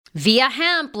Via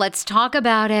Hemp, let's talk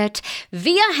about it.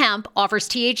 Via Hemp offers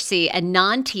THC and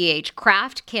non-TH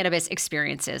craft cannabis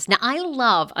experiences. Now, I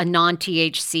love a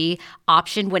non-THC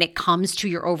option when it comes to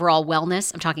your overall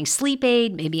wellness. I'm talking sleep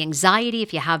aid, maybe anxiety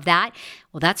if you have that.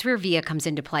 Well, that's where Via comes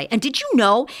into play. And did you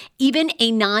know even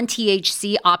a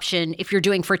non-THC option, if you're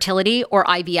doing fertility or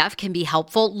IVF, can be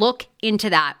helpful? Look into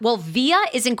that. Well, Via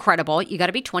is incredible. You got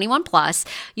to be 21 plus.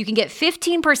 You can get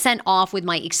 15% off with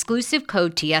my exclusive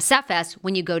code TSFS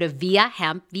when you go to Via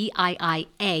Hemp,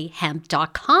 VIIA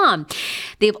hemp.com.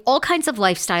 They have all kinds of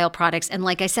lifestyle products. And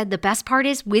like I said, the best part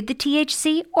is with the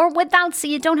THC or without, so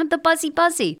you don't have the buzzy.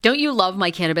 Don't you love my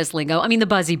cannabis lingo? I mean, the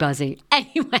buzzy.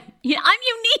 Anyway, I'm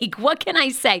unique. What can I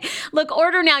say? Look,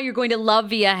 order now. You're going to love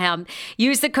Via Hemp.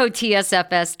 Use the code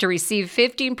TSFS to receive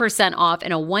 15% off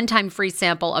and a one-time free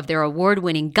sample of their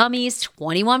award-winning gummies,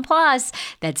 21 plus.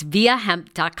 That's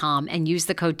viahemp.com, and use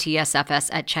the code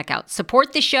TSFS at checkout.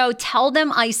 Support the show. Tell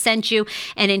them I sent you,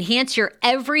 and enhance your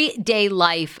everyday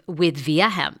life with Via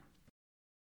Hemp.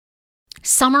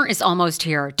 Summer is almost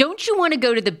here. Don't you want to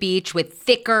go to the beach with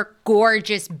thicker,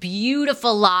 gorgeous,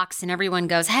 beautiful locks, and everyone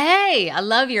goes, "Hey, I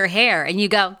love your hair," and you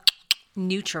go,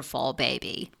 "Nutrafol,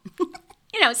 baby."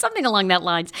 Something along that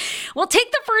lines. Well,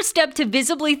 take the first step to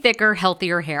visibly thicker,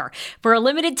 healthier hair. For a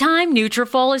limited time,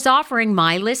 Nutrafol is offering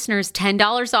my listeners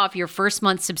 $10 off your first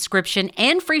month subscription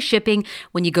and free shipping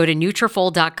when you go to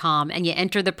Nutrafol.com and you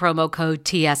enter the promo code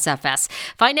TSFS.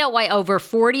 Find out why over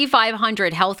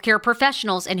 4,500 healthcare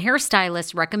professionals and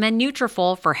hairstylists recommend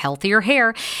Nutrafol for healthier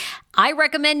hair. I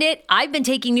recommend it. I've been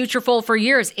taking Nutrafol for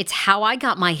years. It's how I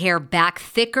got my hair back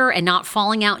thicker and not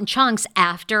falling out in chunks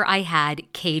after I had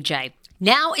KJ.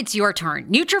 Now it's your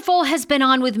turn. Nutrafol has been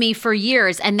on with me for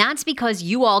years, and that's because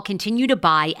you all continue to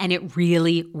buy, and it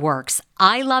really works.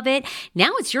 I love it. Now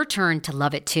it's your turn to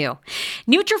love it too.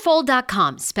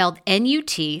 Nutrafol.com, spelled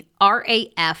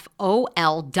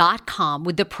Nutrafol.com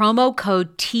with the promo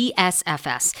code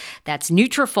TSFS. That's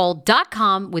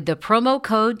Nutrafol.com with the promo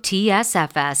code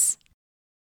TSFS.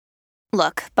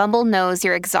 Look, Bumble knows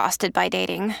you're exhausted by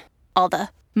dating. All the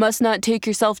must not take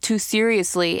yourself too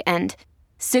seriously and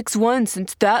 6'1"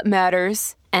 since that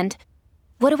matters. And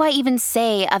what do I even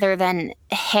say other than,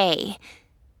 hey?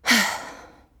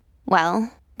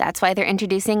 Well, that's why they're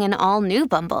introducing an all-new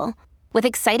Bumble, with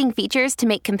exciting features to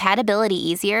make compatibility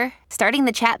easier, starting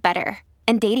the chat better,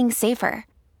 and dating safer.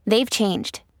 They've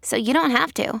changed, so you don't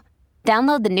have to.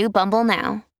 Download the new Bumble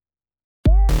now.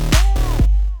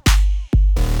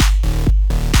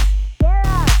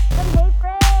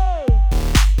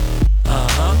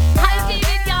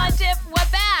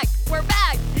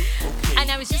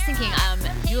 I was just thinking,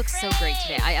 you look so great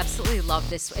today. I absolutely love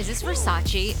this. Is this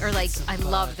Versace? Or I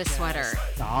love the sweater.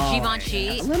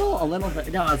 Givenchy? A little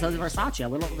bit. No, it's Versace. A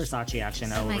little Versace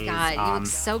action. Oh my God, you look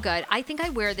so good. I think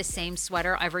I wear the same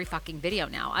sweater every fucking video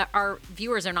now. Our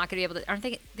viewers are not going to be able to, aren't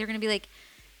they? They're going to be like,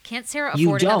 can't Sarah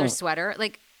afford another sweater?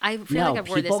 I feel like I've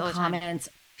worn this all the time.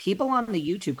 People on the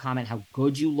YouTube comment how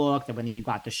good you look, that when you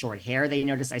got the short hair, they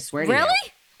noticed. I swear to you. Really?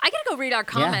 I gotta go read our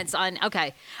comments on.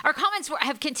 Okay, our comments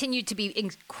have continued to be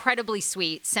incredibly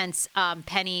sweet since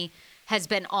Penny has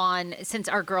been on. Since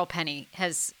our girl Penny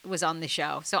was on the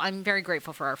show, so I'm very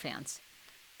grateful for our fans.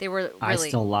 They were really. I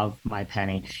still love my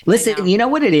Penny. Listen, you know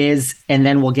what it is, and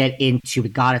then we'll get into. We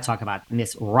got to talk about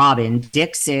Miss Robyn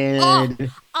Dixon. Oh,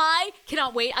 I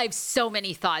cannot wait. I have so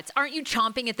many thoughts. Aren't you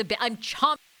chomping at the bit? I'm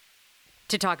chomping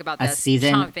to talk about this.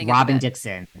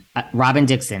 Robyn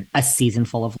Dixon, a season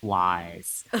full of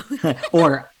lies,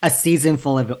 or a season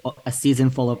full of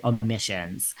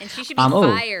omissions. And she should be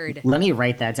fired. Let me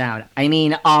write that down. I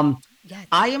mean,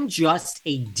 I am just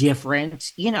a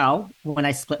different. When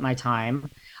I split my time,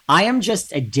 I am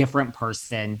just a different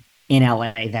person in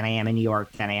LA than I am in New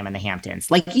York, than I am in the Hamptons.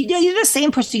 You're the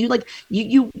same person.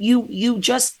 You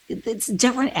just, it's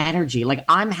different energy.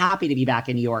 I'm happy to be back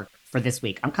in New York for this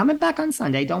week. I'm coming back on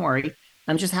Sunday. Don't worry.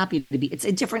 I'm just happy to be. It's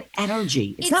a different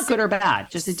energy. It's not good or bad.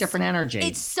 Just a different energy.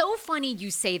 It's so funny you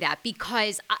say that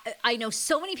because I know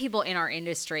so many people in our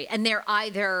industry, and they're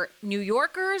either New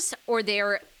Yorkers or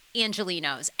they're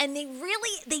Angelinos, and they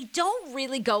don't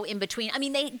really go in between. I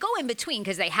mean, they go in between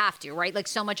because they have to, right?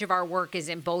 So much of our work is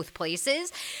in both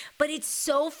places. But it's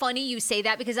so funny you say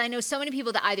that because I know so many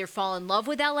people that either fall in love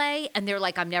with LA and they're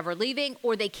like, I'm never leaving,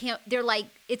 or they can't. They're like,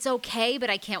 it's okay, but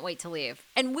I can't wait to leave.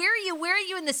 And where are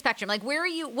you in the spectrum? Where are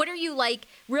you? What are you like?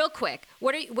 Real quick,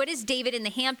 what is David in the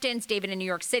Hamptons? David in New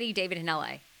York City? David in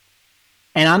LA?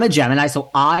 And I'm a Gemini, so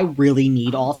I really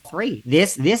need all three.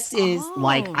 This is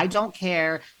I don't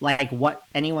care what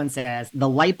anyone says. The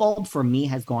light bulb for me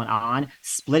has gone on.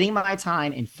 Splitting my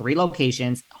time in 3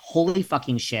 locations. Holy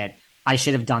fucking shit. I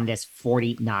should have done this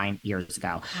 49 years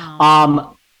ago. Oh,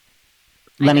 I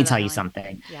Let know me that tell you feeling.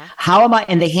 something. Yeah. How am I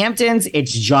in the Hamptons?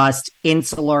 It's just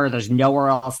insular. There's nowhere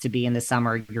else to be in the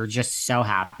summer. You're just so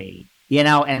happy,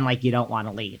 and like you don't want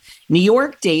to leave. New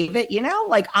York, David,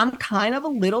 like I'm kind of a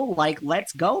little like,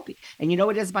 let's go. And you know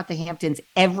what it is about the Hamptons?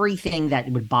 Everything that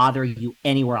would bother you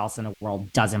anywhere else in the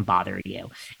world doesn't bother you.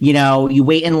 You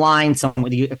wait in line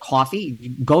somewhere, coffee,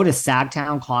 you go to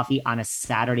Sagtown Coffee on a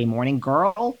Saturday morning,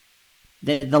 girl.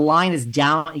 The line is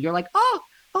down. You're like, oh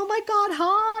my God,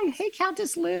 hi. Hey,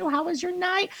 Countess Lou, how was your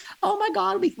night? Oh my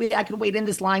God, I could wait in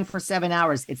this line for 7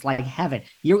 hours. It's like heaven.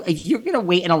 If you're going to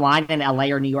wait in a line in LA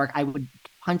or New York, I would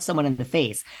punch someone in the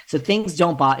face. So things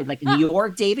don't bother. Like New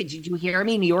York, David, did you hear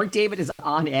me? New York, David is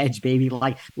on edge, baby.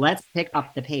 Like, let's pick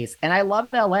up the pace. And I love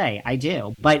LA. I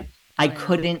do. But I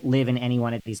couldn't live in any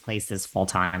one of these places full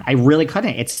time. I really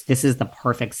couldn't. This is the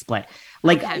perfect split.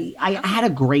 Like I had a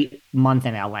great month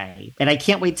in LA, and I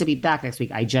can't wait to be back next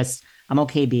week. I'm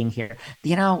okay being here.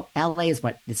 LA is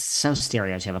it's so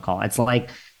stereotypical. It's like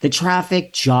the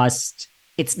traffic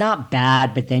it's not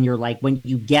bad, but then you're like, when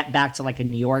you get back to like a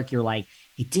New York, you're like,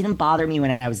 it didn't bother me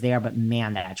when I was there, but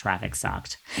man, that traffic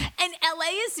sucked. And LA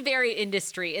is very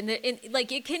industry, and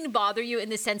like it can bother you in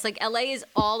the sense like LA is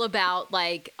all about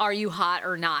like, are you hot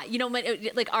or not?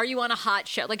 Like, are you on a hot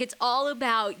show? Like it's all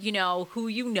about who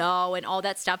and all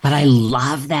that stuff. But I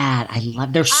love that.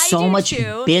 There's so much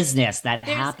business that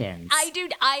happens. I do.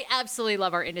 I absolutely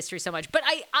love our industry so much. But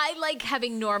I like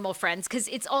having normal friends because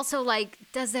it's also like,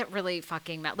 does that really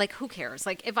fucking matter? Like, who cares?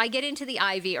 Like if I get into the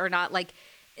Ivy or not, like.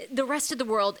 The rest of the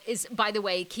world is, by the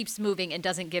way, keeps moving and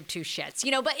doesn't give two shits,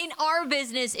 but in our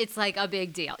business, it's like a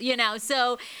big deal,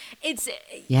 so it's,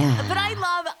 yeah, but I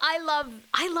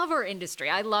love our industry.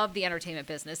 I love the entertainment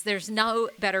business. There's no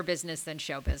better business than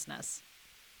show business.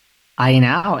 I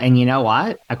know. And you know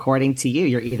what? According to you,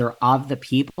 you're either of the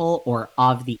people or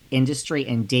of the industry.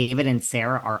 And David and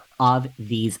Sarah are of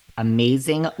these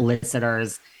amazing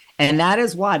listeners. And that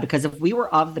is why, because if we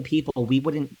were of the people,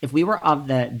 if we were of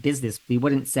the business, we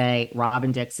wouldn't say,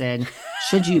 Robyn Dixon,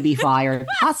 should you be fired?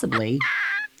 Possibly.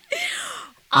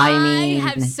 I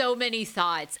have so many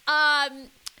thoughts.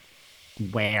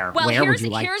 Where would you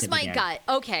like here's to my begin? gut.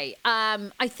 Okay.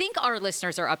 I think our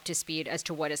listeners are up to speed as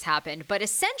to what has happened, but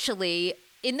essentially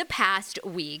in the past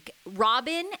week,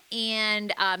 Robyn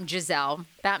and Giselle,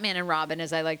 Batman and Robyn,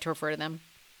 as I like to refer to them,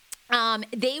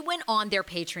 they went on their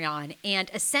Patreon and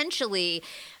essentially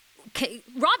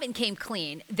Robyn came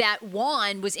clean that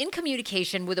Juan was in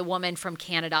communication with a woman from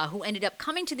Canada who ended up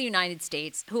coming to the United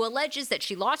States, who alleges that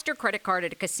she lost her credit card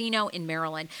at a casino in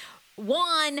Maryland.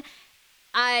 Juan,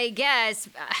 I guess,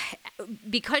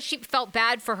 because she felt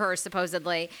bad for her,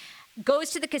 supposedly, goes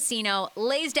to the casino,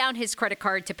 lays down his credit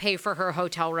card to pay for her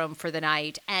hotel room for the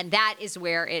night, and that is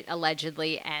where it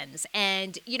allegedly ends.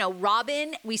 And,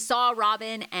 Robyn, we saw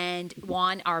Robyn and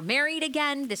Juan are married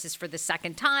again. This is for the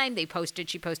second time. She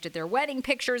posted their wedding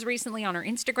pictures recently on her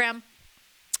Instagram.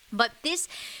 But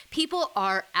people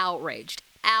are outraged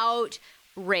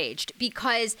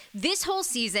because this whole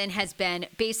season has been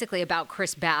basically about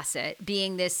Chris Bassett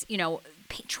being this,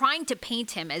 trying to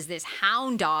paint him as this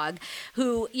hound dog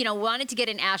who, wanted to get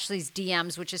in Ashley's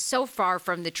DMs, which is so far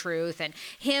from the truth, and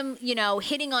him,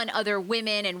 hitting on other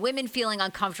women and women feeling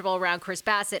uncomfortable around Chris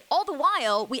Bassett. All the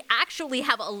while, we actually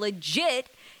have a legit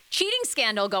cheating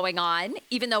scandal going on,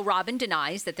 even though Robyn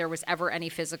denies that there was ever any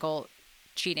physical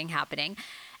cheating happening.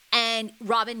 And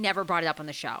Robyn never brought it up on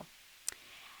the show.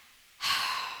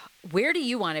 Where do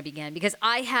you want to begin? Because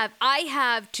I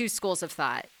have two schools of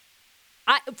thought.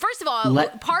 First of all,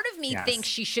 part of me thinks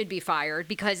she should be fired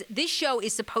because this show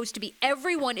is supposed to be,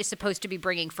 everyone is supposed to be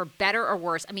bringing, for better or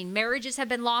worse. I mean, marriages have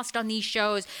been lost on these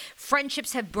shows.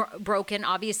 Friendships have broken.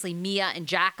 Obviously, Mia and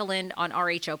Jacqueline on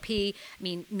RHOP. I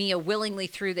mean, Mia willingly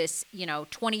threw this,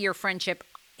 20-year friendship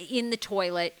in the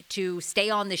toilet to stay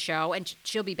on the show, and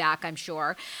she'll be back, I'm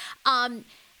sure.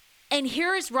 And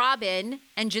here's Robyn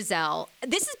and Giselle.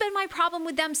 This has been my problem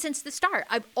with them since the start.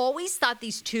 I've always thought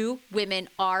these two women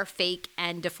are fake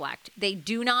and deflect. They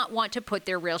do not want to put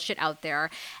their real shit out there.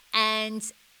 And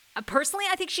personally,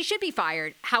 I think she should be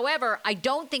fired. However, I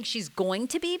don't think she's going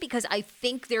to be, because I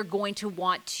think they're going to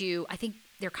want to, I think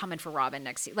they're coming for Robyn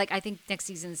next season. Like, I think next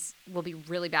season's will be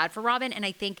really bad for Robyn. And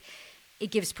I think it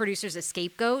gives producers a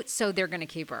scapegoat. So they're going to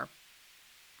keep her.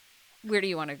 Where do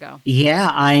you want to go? Yeah,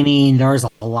 I mean, there's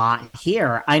a lot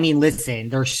here. I mean, listen,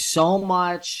 there's so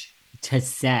much to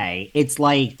say. It's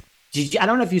like, I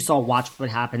don't know if you saw Watch What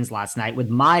Happens last night with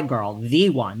my girl, the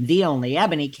one, the only,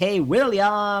 Ebony K.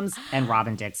 Williams and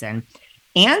Robyn Dixon.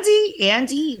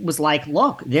 Andy was like,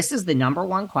 look, this is the number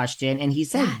one question. And he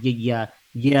said,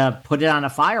 you put it on a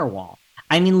firewall.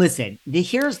 I mean, listen,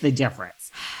 here's the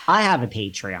difference. I have a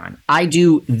Patreon. I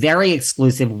do very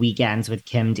exclusive weekends with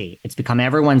Kim D. It's become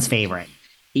everyone's favorite.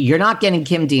 You're not getting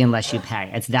Kim D unless you pay.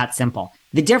 It's that simple.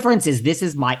 The difference is this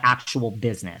is my actual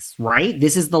business, right?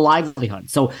 This is the livelihood.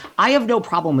 So I have no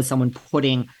problem with someone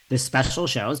putting the special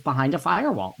shows behind a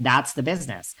firewall. That's the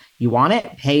business. You want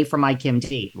it? Pay for my Kim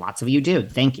D. Lots of you do.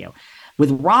 Thank you.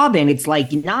 With Robyn, it's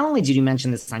like not only did you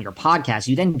mention this on your podcast,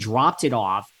 you then dropped it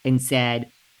off and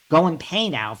said, go and pay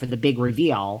now for the big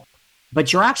reveal.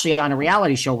 But you're actually on a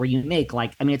reality show where you make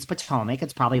like, I mean, it's Potomac.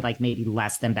 It's probably like maybe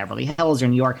less than Beverly Hills or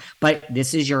New York. But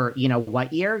this is your,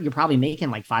 what year? You're probably making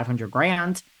like 500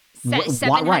 grand.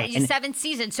 Seventh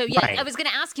season. So yeah, right. I was going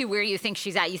to ask you where you think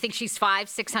she's at. You think she's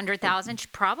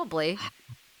 500,000-600,000? Probably.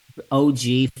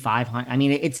 OG 500. I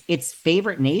mean, it's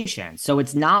favorite nation. So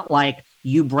it's not like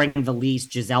you bring the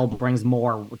least, Giselle brings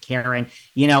more, Karen.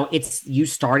 It's you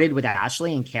started with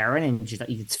Ashley and Karen, and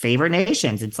it's favorite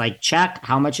nations. It's like, check,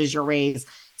 how much is your raise?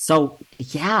 So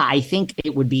yeah, I think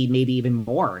it would be maybe even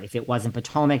more if it wasn't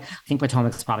Potomac. I think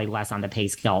Potomac's probably less on the pay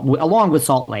scale, along with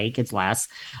Salt Lake. It's less.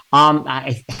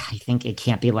 I think it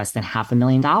can't be less than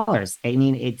 $500,000. I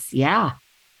mean, it's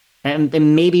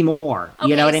and maybe more. Okay,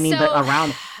 you know what I mean? But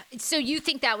around. So you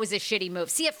think that was a shitty move?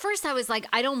 See, at first I was like,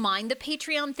 I don't mind the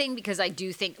Patreon thing because I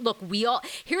do think, look,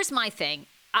 here's my thing.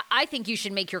 I think you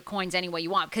should make your coins any way you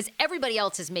want because everybody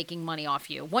else is making money off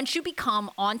you. Once you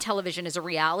become on television as a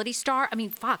reality star, I mean,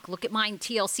 fuck, look at my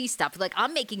TLC stuff. Like,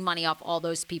 I'm making money off all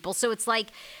those people. So it's like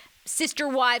Sister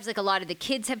Wives, like a lot of the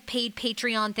kids have paid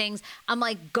Patreon things. I'm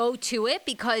like, go to it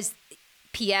because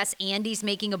P.S. Andy's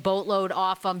making a boatload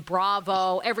off on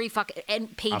Bravo every fucking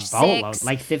and Page 6,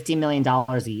 like $50 million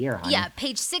a year. Honey. Yeah,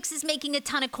 Page 6 is making a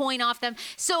ton of coin off them.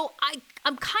 So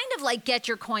I'm kind of like, get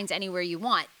your coins anywhere you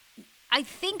want. I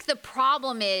think the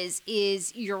problem is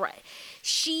you're right.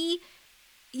 She,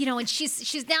 and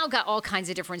she's now got all kinds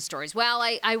of different stories. Well,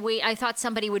 I thought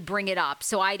somebody would bring it up,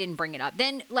 so I didn't bring it up.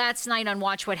 Then last night on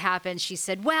Watch What Happens, she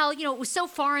said, well, it was so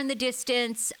far in the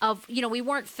distance of, we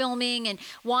weren't filming and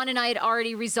Juan and I had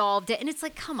already resolved it. And it's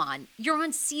like, come on, you're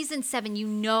on season 7,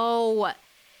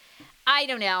 I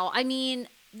don't know. I mean,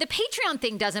 the Patreon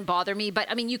thing doesn't bother me,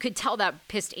 but I mean, you could tell that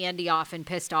pissed Andy off and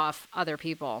pissed off other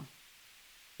people.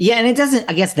 Yeah, and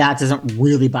I guess that doesn't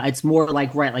really, but it's more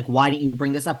like, right, like, why didn't you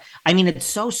bring this up? I mean, it's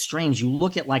so strange. You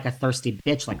look at like a thirsty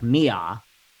bitch like Mia,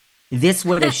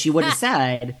 she would have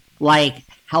said, like,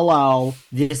 hello,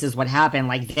 this is what happened.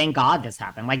 Like, thank God this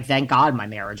happened. Like, thank God my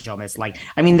marriage almost,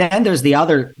 then there's the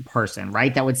other person,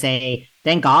 right, that would say,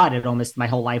 thank God my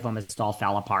whole life almost all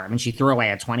fell apart. I mean, she threw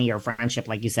away a 20-year friendship,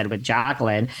 like you said, with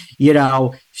Jacqueline,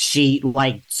 so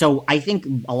I think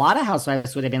a lot of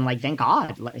housewives would have been like, thank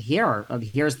God,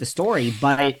 here's the story.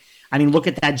 But I mean, look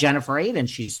at that Jennifer Aiden.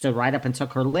 She stood right up and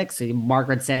took her licks.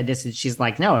 Margaret said this, and she's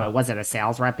like, no, it wasn't a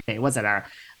sales rep. It wasn't a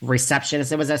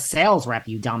receptionist. It was a sales rep,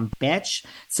 you dumb bitch.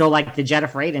 So like the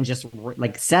Jennifer Aiden just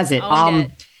like says it.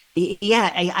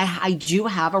 Yeah, I do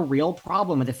have a real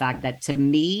problem with the fact that, to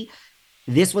me,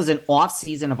 this was an off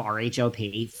season of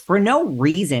RHOP for no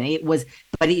reason.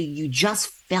 You just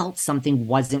felt something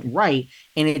wasn't right.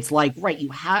 And it's like, right, you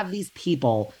have these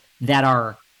people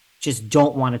that just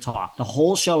don't want to talk. The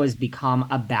whole show has become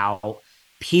about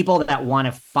people that want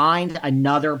to find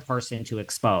another person to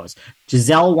expose.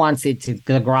 Giselle wants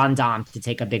the Grand Dame to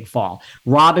take a big fall.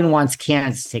 Robyn wants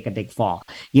Candace to take a big fall.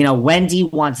 Wendy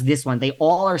wants this one. They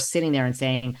all are sitting there and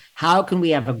saying, how can we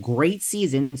have a great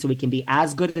season so we can be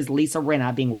as good as Lisa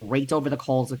Rinna being raked over the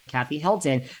coals with Kathy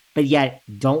Hilton, but yet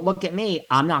don't look at me.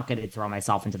 I'm not going to throw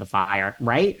myself into the fire,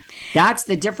 right? That's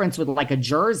the difference with like a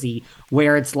Jersey,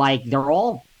 where it's like they're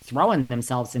all throwing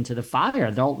themselves into the fire.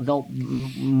 They'll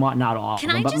not all of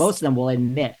them, but most of them will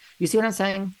admit. You see what I'm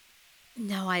saying?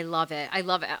 No, I love it. I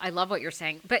love it. I love what you're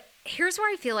saying. But here's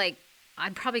where I feel like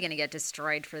I'm probably going to get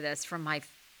destroyed for this from my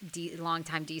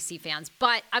longtime DC fans.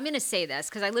 But I'm going to say this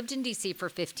because I lived in DC for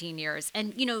 15 years.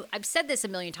 And, I've said this a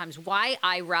million times. Why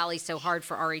I rally so hard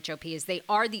for RHOP is they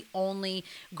are the only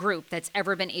group that's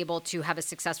ever been able to have a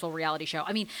successful reality show.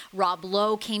 I mean, Rob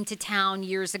Lowe came to town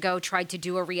years ago, tried to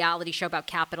do a reality show about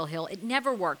Capitol Hill. It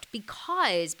never worked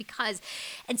because,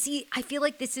 and see, I feel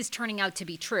like this is turning out to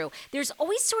be true. There's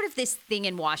always sort of this thing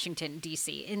in Washington,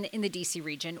 DC, in the DC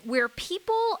region, where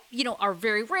people, are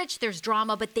very rich, there's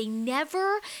drama, but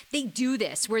they do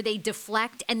this where they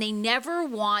deflect and they never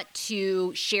want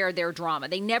to share their drama.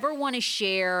 They never want to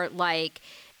share, like,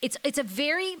 it's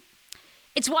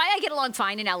why I get along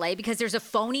fine in LA, because there's a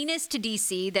phoniness to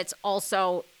DC that's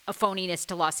also a phoniness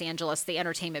to Los Angeles, the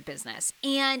entertainment business.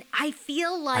 And I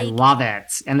feel like I love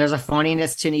it. And there's a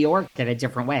phoniness to New York in a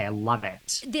different way. I love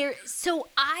it.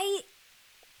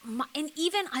 And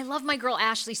even I love my girl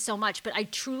Ashley so much, but I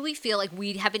truly feel like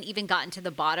we haven't even gotten to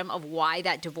the bottom of why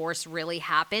that divorce really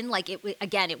happened. Like it was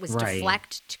Right.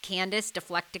 deflect to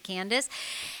Candace.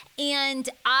 And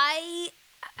I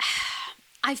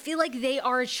feel like they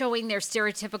are showing their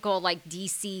stereotypical like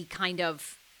DC kind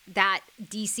of that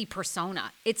DC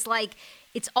persona. It's like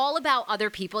it's all about other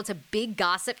people. It's a big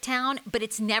gossip town, but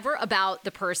it's never about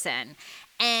the person.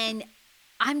 And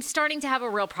I'm starting to have a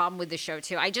real problem with the show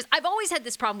too. I've always had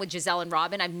this problem with Giselle and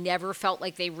Robyn. I've never felt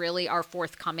like they really are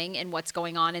forthcoming in what's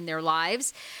going on in their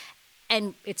lives.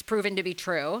 And it's proven to be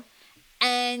true.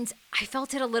 And I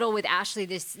felt it a little with Ashley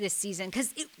this season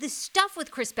because the stuff with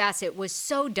Chris Bassett was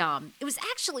so dumb. It was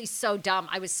actually so dumb.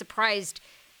 I was surprised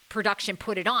production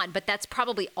put it on, but that's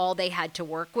probably all they had to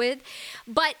work with.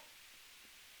 But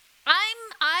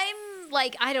I'm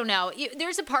like, I don't know.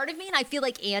 There's a part of me, and I feel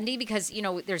like Andy, because,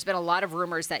 there's been a lot of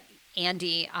rumors that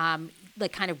Andy,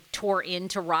 like kind of tore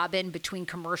into Robyn between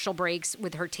commercial breaks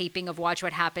with her taping of Watch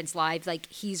What Happens Live. Like,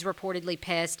 he's reportedly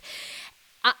pissed.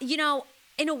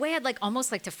 In a way, I'd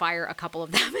almost like to fire a couple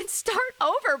of them and start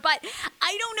over. But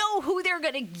I don't know who they're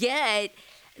going to get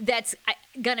that's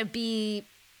going to be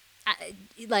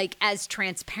as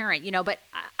transparent, But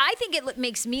I think it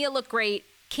makes Mia look great.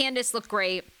 Candace look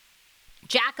great.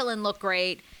 Jacqueline looked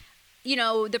great.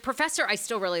 The professor I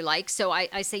still really like, so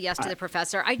I say yes to the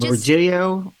professor. Do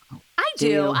you? I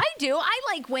do. I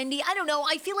like Wendy. I don't know.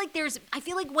 I feel like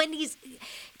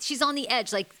she's on the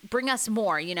edge. Like, bring us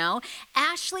more,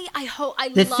 Ashley,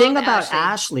 The love thing about Ashley.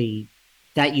 Ashley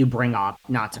that you bring up,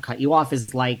 not to cut you off,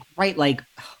 is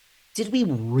did we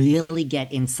really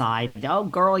get inside? Oh,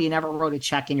 girl, you never wrote a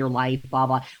check in your life, blah,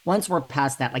 blah. Once we're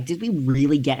past that, did we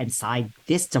really get inside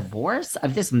this divorce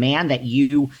of this man that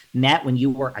you met when you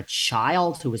were a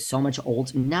child who was so much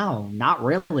older? No, not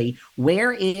really.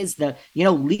 Where is Lisa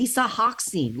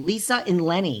Hochstein, Lisa and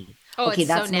Lenny? Oh, okay, it's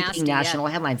that's so making nasty, national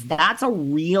headlines. That's a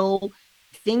real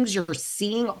things you're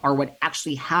seeing are what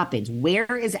actually happens.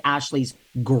 Where is Ashley's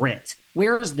grit?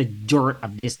 Where is the dirt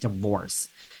of this divorce?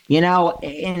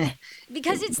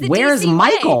 Because it's the where's DC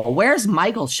Michael? way. Where's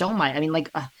Michael?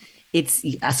 It's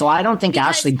so I don't think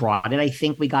Ashley brought it. I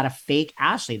think we got a fake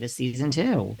Ashley this season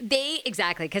too.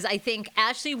 Exactly, because I think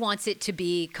Ashley wants it to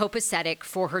be copacetic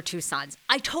for her two sons.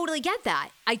 I totally get that.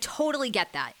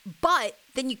 But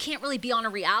then you can't really be on a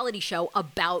reality show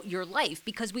about your life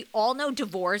because we all know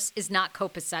divorce is not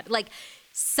copacetic.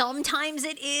 Sometimes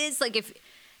it is. If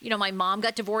my mom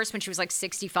got divorced when she was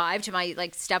 65 to my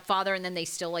stepfather, and then they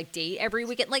still date every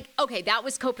weekend. Okay, that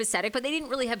was copacetic, but they didn't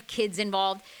really have kids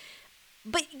involved.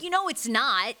 But it's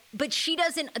not. But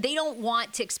they don't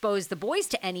want to expose the boys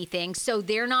to anything, so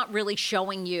they're not really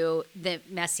showing you the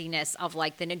messiness of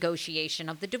the negotiation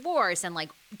of the divorce and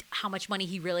how much money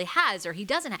he really has or he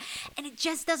doesn't have. And it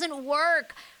just doesn't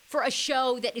work for a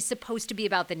show that is supposed to be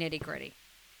about the nitty-gritty.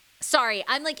 Sorry,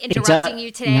 I'm interrupting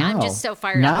you today. No, I'm just so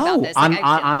fired up about this.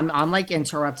 I'm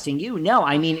interrupting you. No,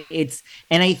 I mean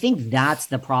and I think that's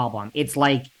the problem. It's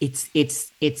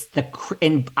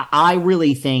and I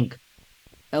really think.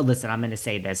 Oh, listen, I'm going to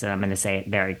say this, and I'm going to say it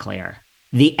very clear.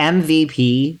 The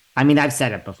MVP. I mean, I've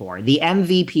said it before. The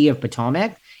MVP of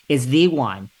Potomac is the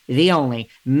one, the only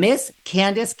Miss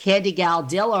Candace Candy Gal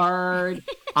Dillard.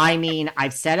 I mean,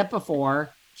 I've said it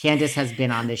before. Candace has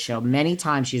been on this show many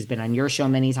times. She's been on your show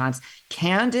many times.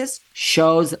 Candace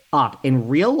shows up in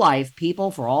real life.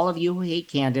 People, for all of you who hate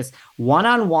Candace,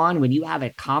 one-on-one, when you have a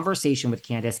conversation with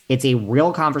Candace, it's a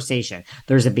real conversation.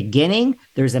 There's a beginning,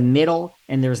 there's a middle,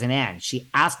 and there's an end. She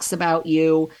asks about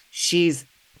you. She's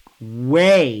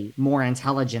way more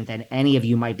intelligent than any of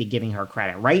you might be giving her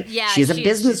credit, right? Yeah, she's a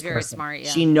business she's very person. smart,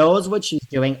 yeah. She knows what she's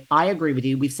doing. I agree with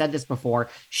you. We've said this before.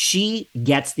 She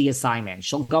gets the assignment.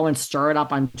 She'll go and stir it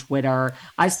up on Twitter.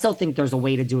 I still think there's a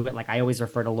way to do it. I always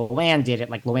refer to Luann did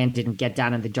it. Luann didn't get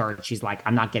down in the dirt. She's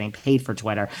I'm not getting paid for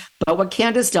Twitter. But what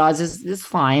Candace does is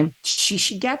fine.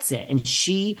 She gets it. And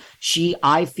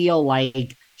I feel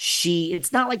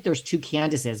it's not like there's two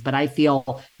Candaces, but I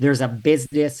feel there's a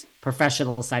business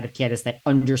professional side of Candace that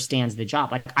understands the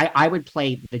job. I would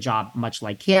play the job much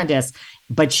like Candace,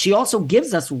 but she also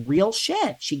gives us real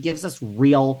shit. She gives us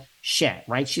real shit,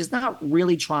 right? She's not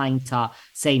really trying to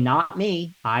say, not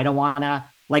me. I don't want to,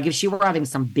 if she were having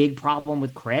some big problem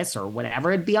with Chris or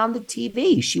whatever, it'd be on the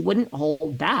TV. She wouldn't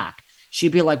hold back.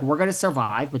 She'd be like, we're going to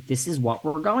survive, but this is what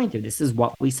we're going through. This is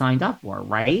what we signed up for,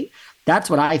 right? That's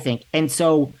what I think. And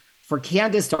so for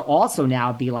Candace to also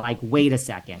now be like, wait a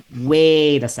second.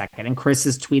 And Chris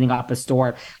is tweeting up a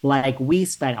story like, we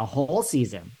spent a whole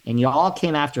season and y'all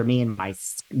came after me and my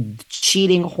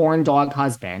cheating horn dog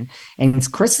husband.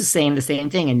 And Chris is saying the same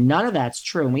thing. And none of that's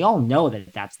true. And we all know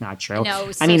that that's not true.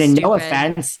 I mean, and no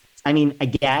offense. I mean,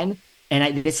 again,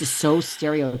 this is so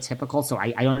stereotypical, so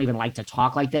I don't even like to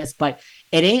talk like this, but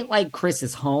it ain't like Chris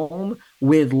is home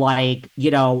with like,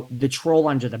 the troll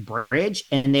under the bridge,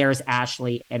 and there's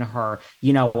Ashley and her,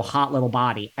 hot little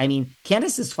body. I mean,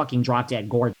 Candace is fucking drop dead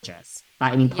gorgeous.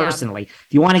 I mean, personally, if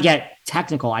you want to get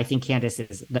technical, I think Candace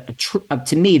is,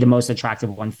 to me, the most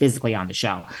attractive one physically on the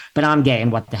show. But I'm gay,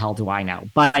 and what the hell do I know?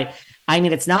 But I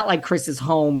mean, it's not like Chris is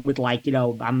home with like,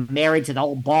 I'm married to the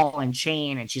old ball and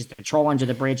chain, and she's the troll under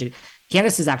the bridge. And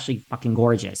Candace is actually fucking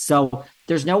gorgeous. So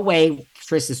there's no way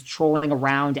Chris is trolling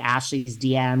around Ashley's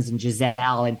DMs and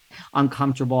Giselle and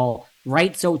uncomfortable,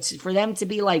 right? So for them to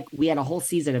be like, we had a whole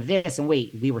season of this, and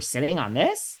wait, we were sitting on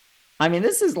this? I mean,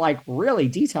 this is like really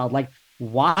detailed. Like,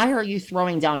 why are you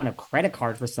throwing down a credit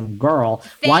card for some girl?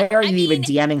 Why are you even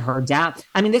DMing her down?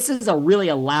 I mean, this is a really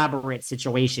elaborate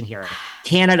situation here.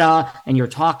 Canada, and you're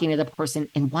talking to the person.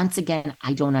 And once again,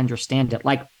 I don't understand it.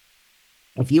 Like,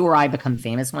 if you or I become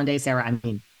famous one day, Sarah, I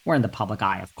mean, we're in the public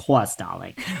eye, of course,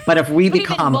 darling. But if we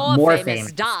become more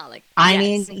famous, darling. I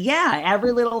mean, yeah,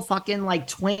 every little fucking like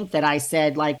twink that I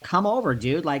said, like, come over,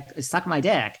 dude, like, suck my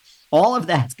dick. All of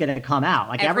that's going to come out.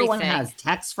 Like everyone has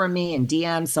texts from me and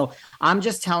DMs. So I'm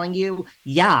just telling you,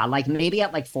 yeah, like maybe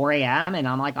at like 4 a.m. and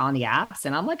I'm like on the apps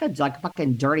and I'm like a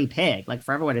fucking dirty pig, like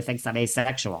for everyone who thinks I'm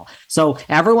asexual. So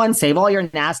everyone save all your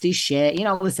nasty shit.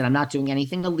 Listen, I'm not doing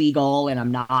anything illegal and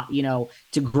I'm not,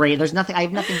 degrade. There's nothing, I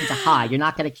have nothing to hide. You're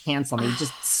not going to cancel me.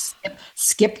 Just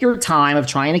skip your time of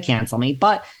trying to cancel me.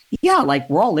 But yeah, like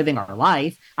we're all living our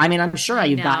life. I mean, I'm sure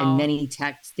you've gotten many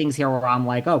text things here where I'm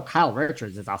like, oh, Kyle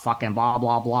Richards is a fucking blah,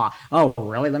 blah, blah. Oh,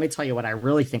 really? Let me tell you what I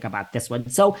really think about this one.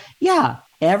 So yeah,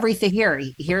 everything here.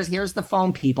 Here's the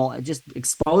phone, people. Just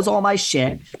expose all my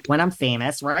shit when I'm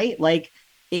famous, right? Like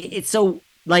it's so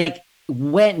like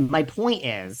when my point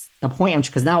is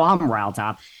because now I'm riled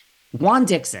up. Juan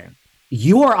Dixon,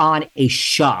 you are on a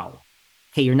show.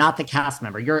 Okay, you're not the cast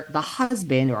member. You're the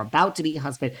husband or about to be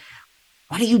husband.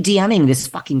 What are you DMing this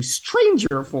fucking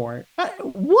stranger for?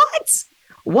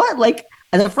 What? Like,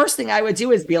 and the first thing I would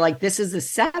do is be like, this is a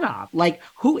setup. Like,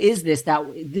 who is this that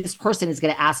this person is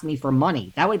going to ask me for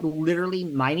money? That would literally,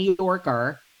 my New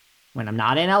Yorker, when I'm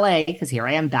not in LA, because here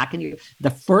I am back in New York, the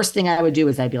first thing I would do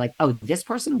is I'd be like, oh, this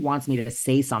person wants me to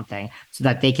say something so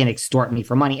that they can extort me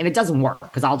for money. And it doesn't work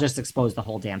because I'll just expose the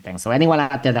whole damn thing. So anyone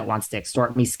out there that wants to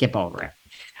extort me, skip over it.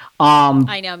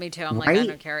 I know, me too. I'm right? Like, I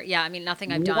don't care. Yeah, I mean,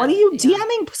 nothing I've done. What are you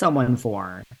DMing someone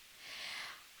for?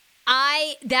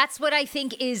 That's what I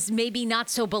think is maybe not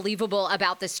so believable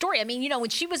about this story. I mean, when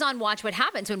she was on Watch What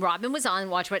Happens, when Robyn was on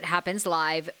Watch What Happens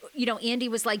Live, Andy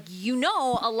was like,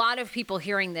 a lot of people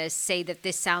hearing this say that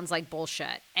this sounds like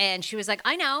bullshit. And she was like,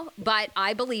 I know, but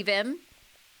I believe him.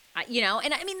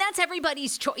 And I mean, that's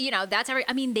everybody's choice.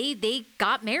 I mean, they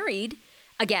got married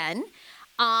again.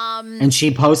 And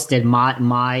she posted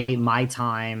my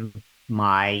time,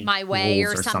 my way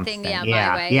or something. Yeah,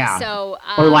 my way. Yeah. So,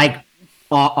 or like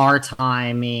our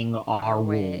timing, our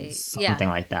rules, something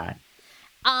like that.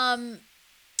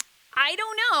 I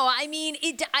don't know. I mean,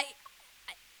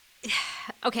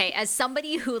 okay, as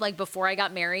somebody who, like, before I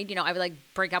got married, I would like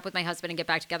break up with my husband and get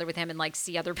back together with him and like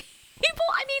see other people.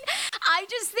 I mean, I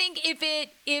just think if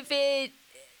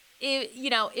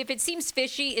it seems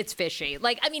fishy, it's fishy.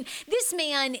 Like, I mean, this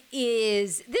man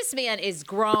is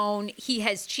grown. He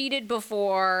has cheated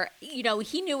before.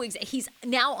 He knew he's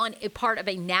now on a part of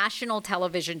a national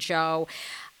television show.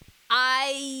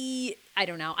 I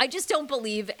don't know. I just don't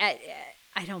believe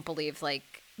like,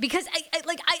 because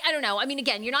I don't know. I mean,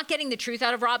 again, you're not getting the truth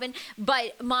out of Robyn,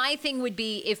 but my thing would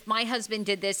be if my husband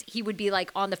did this, he would be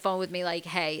like on the phone with me like,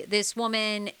 hey, this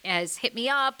woman has hit me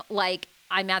up. Like,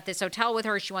 I'm at this hotel with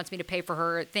her. She wants me to pay for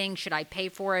her thing. Should I pay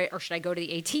for it or should I go to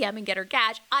the ATM and get her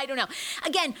cash? I don't know.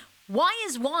 Again, why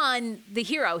is Juan the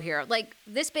hero here? Like,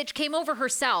 this bitch came over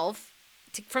herself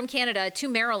from Canada to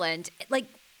Maryland. Like,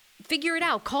 figure it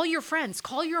out. Call your friends.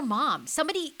 Call your mom.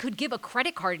 Somebody could give a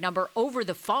credit card number over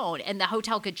the phone and the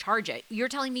hotel could charge it. You're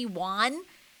telling me Juan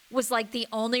was like the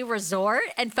only resort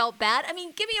and felt bad? I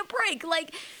mean, give me a break.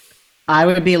 Like, I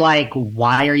would be like,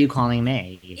 why are you calling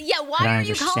me? Yeah, why are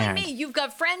you calling me? You've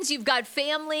got friends, you've got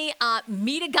family.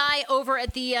 Meet a guy over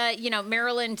at the,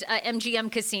 Maryland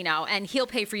MGM casino, and he'll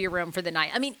pay for your room for the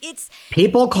night. I mean,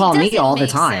 people call me all the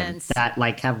time that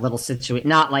like have little situations,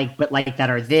 not like, but like that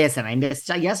are this. And I missed,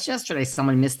 yesterday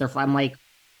someone missed their flight. I'm like,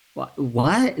 What?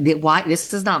 Why?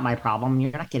 This is not my problem.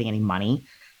 You're not getting any money.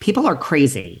 People are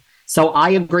crazy. So I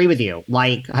agree with you.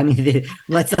 Like, I mean,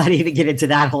 let's not even get into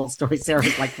that whole story.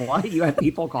 Sarah's like, what? You have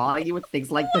people calling you with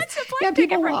things like this? Yeah,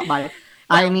 people want money.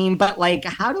 I mean, but like,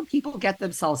 how do people get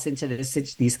themselves into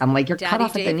these? I'm like, you're cut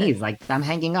off at the knees. Like, I'm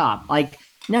hanging up. Like,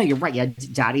 no, you're right. Yeah,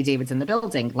 Daddy David's in the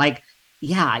building. Like,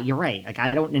 yeah, you're right. Like,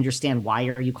 I don't understand, why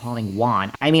are you calling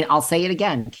Juan? I mean, I'll say it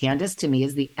again. Candace to me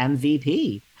is the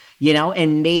MVP,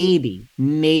 and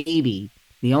maybe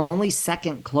the only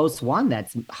second close one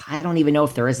I don't even know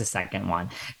if there is a second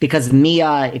one, because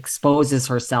Mia exposes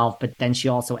herself, but then she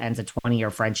also ends a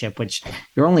 20-year friendship, which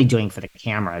you're only doing for the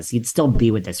cameras. You'd still be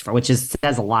with this which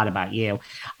says a lot about you.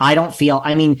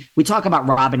 I mean, we talk about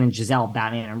Robyn and Giselle,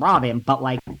 Batman and Robin, but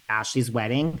like Ashley's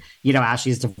wedding,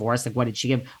 Ashley's divorce, like what did she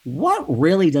give? What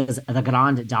really does the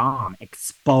Grande Dame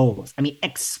expose? I mean,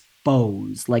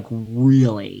 like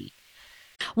really.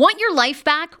 Want your life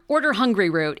back? Order Hungry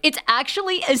Root. It's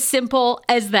actually as simple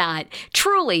as that.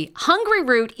 Truly, Hungry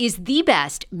Root is the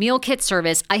best meal kit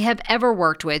service I have ever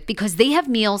worked with, because they have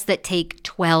meals that take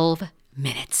 12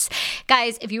 minutes.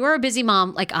 Guys, if you are a busy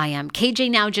mom like I am, KJ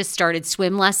now just started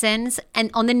swim lessons. And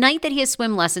on the night that he has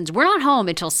swim lessons, we're not home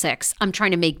until 6. I'm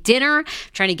trying to make dinner,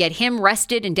 trying to get him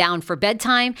rested and down for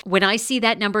bedtime. When I see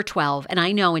that number 12, and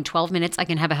I know in 12 minutes I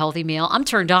can have a healthy meal, I'm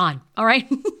turned on. All right.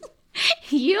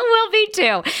 You will be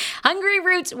too. Hungry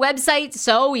Root's website,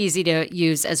 so easy to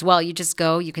use as well. You just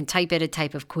go, you can type in a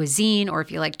type of cuisine, or if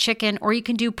you like chicken, or you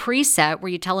can do preset where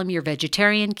you tell them you're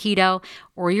vegetarian, keto,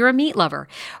 or you're a meat lover.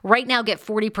 Right now, get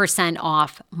 40%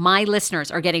 off. My listeners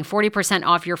are getting 40%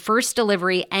 off your first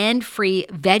delivery and free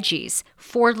veggies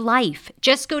for life.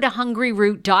 Just go to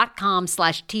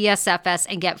hungryroot.com/TSFS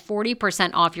and get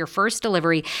 40% off your first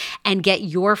delivery and get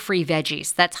your free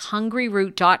veggies. That's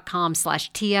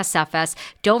hungryroot.com/TSFS.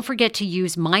 Don't forget to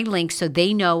use my link so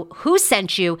they know who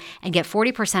sent you, and get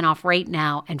 40% off right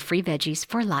now and free veggies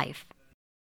for life.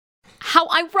 How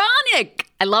ironic!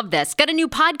 I love this. Got a new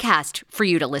podcast for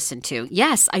you to listen to.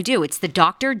 Yes, I do. It's the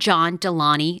Dr. John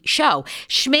Delaney Show.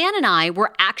 Schman and I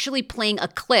were actually playing a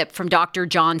clip from Dr.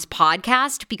 John's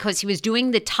podcast because he was doing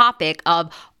the topic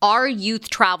of, are youth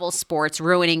travel sports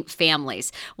ruining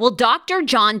families? Well, Dr.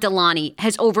 John Delaney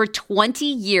has over 20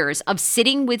 years of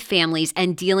sitting with families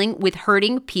and dealing with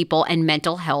hurting people and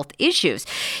mental health issues.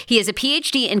 He has a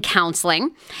PhD in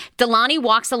counseling. Delaney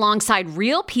walks alongside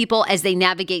real people as they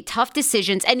navigate tough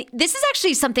decisions. And this is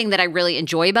actually something that I really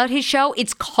enjoy about his show.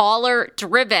 It's caller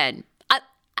driven.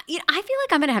 I feel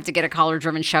like I'm going to have to get a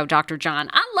caller-driven show, Dr. John.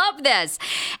 I love this.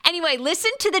 Anyway,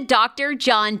 listen to the Dr.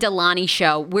 John Delaney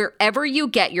Show wherever you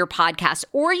get your podcasts,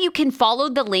 or you can follow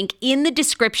the link in the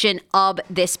description of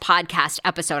this podcast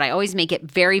episode. I always make it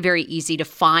very, very easy to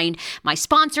find my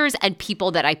sponsors and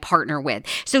people that I partner with.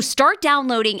 So start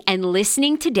downloading and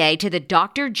listening today to the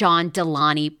Dr. John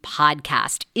Delaney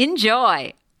podcast.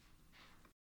 Enjoy.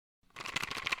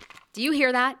 Do you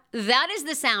hear that? That is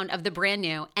the sound of the brand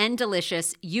new and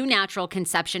delicious Eu Natural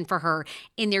Conception for Her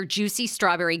in their juicy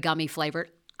strawberry gummy flavor.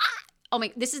 Oh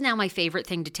my, this is now my favorite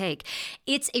thing to take.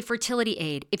 It's a fertility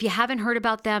aid. If you haven't heard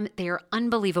about them, they are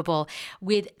unbelievable,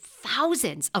 with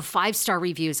thousands of 5-star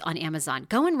reviews on Amazon.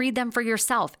 Go and read them for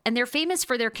yourself. And they're famous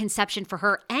for their Conception for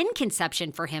Her and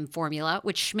Conception for Him formula,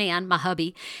 which Schman, my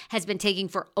hubby, has been taking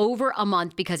for over a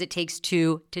month because it takes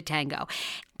 2 to tango.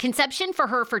 Conception for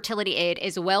Her fertility aid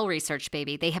is well-researched,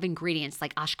 baby. They have ingredients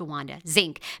like ashwagandha,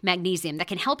 zinc, magnesium that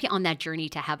can help you on that journey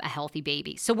to have a healthy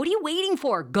baby. So what are you waiting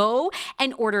for? Go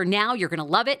and order now. You're going to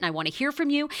love it, and I want to hear from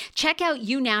you. Check out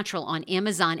Eu Natural on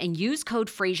Amazon and use code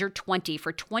Fraser20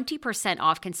 for 20%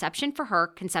 off Conception for Her,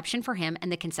 Conception for Him,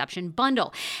 and the Conception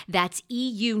Bundle. That's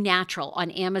EU Natural on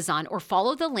Amazon, or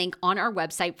follow the link on our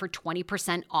website for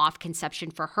 20% off Conception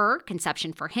for Her,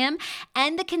 Conception for Him,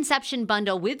 and the Conception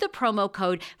Bundle with the promo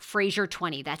code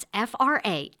Fraser20. That's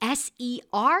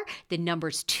FRASER, the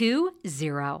numbers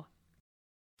 20.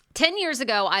 10 years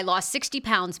ago, I lost 60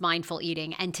 pounds mindful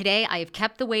eating, and today I have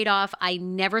kept the weight off. I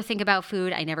never think about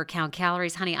food. I never count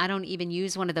calories. Honey, I don't even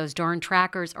use one of those darn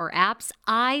trackers or apps.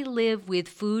 I live with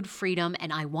food freedom,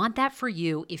 and I want that for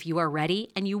you if you are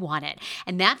ready and you want it.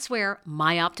 And that's where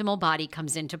My Optimal Body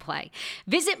comes into play.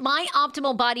 Visit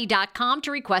myoptimalbody.com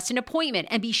to request an appointment,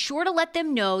 and be sure to let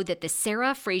them know that the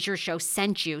Sarah Fraser Show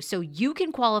sent you, so you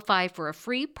can qualify for a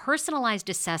free personalized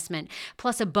assessment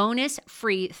plus a bonus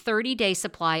free 30-day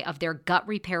supply supply of their gut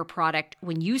repair product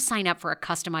when you sign up for a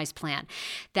customized plan.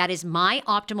 That is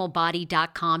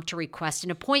myoptimalbody.com to request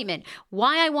an appointment.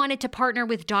 Why I wanted to partner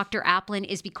with Dr. Applin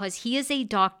is because he is a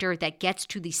doctor that gets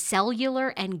to the cellular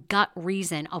and gut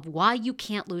reason of why you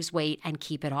can't lose weight and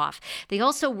keep it off. They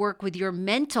also work with your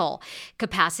mental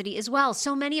capacity as well.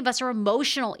 So many of us are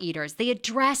emotional eaters. They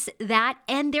address that,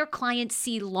 and their clients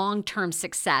see long-term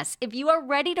success. If you are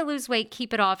ready to lose weight,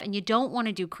 keep it off, and you don't want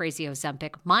to do crazy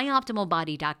Ozempic,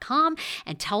 myoptimalbody.com,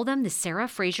 and tell them the Sarah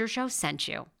Fraser Show sent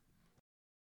you.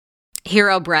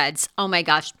 Hero breads. Oh my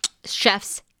gosh.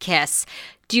 Chef's kiss.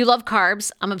 Do you love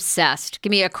carbs? I'm obsessed.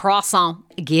 Give me a croissant.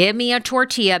 Give me a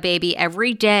tortilla, baby,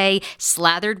 every day,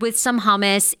 slathered with some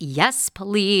hummus. Yes,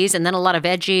 please. And then a lot of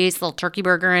veggies, a little turkey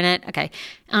burger in it. Okay.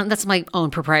 That's my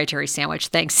own proprietary sandwich.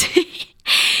 Thanks.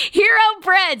 Hero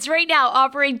Breads right now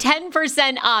offering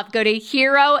 10% off. Go to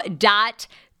hero.co.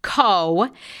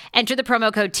 Enter the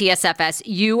promo code TSFS.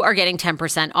 You are getting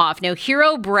 10% off. Now,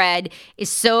 Hero Bread is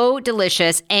so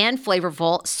delicious and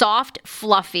flavorful, soft,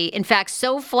 fluffy. In fact,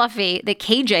 so fluffy that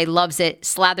KJ loves it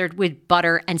slathered with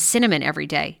butter and cinnamon every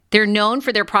day. They're known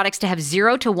for their products to have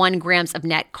 0 to 1 grams of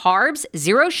net carbs,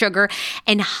 0 sugar,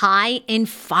 and high in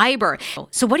fiber.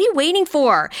 So what are you waiting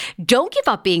for? Don't give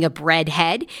up being a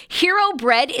breadhead. Hero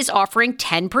Bread is offering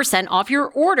 10% off your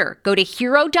order. Go to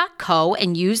hero.co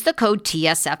and use the code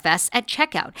TSFS at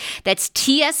checkout. That's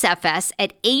TSFS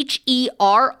at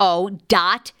HERO.CO.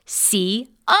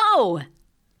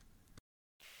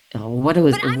 I'm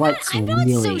not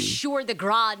so sure the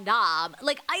Grand Dame.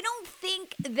 Like, I don't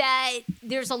think that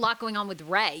there's a lot going on with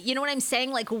Ray. You know what I'm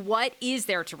saying? Like, what is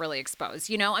there to really expose?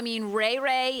 You know, I mean,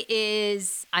 Ray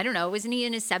is, I don't know, isn't he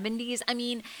in his 70s? I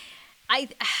mean, I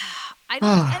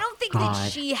don't think that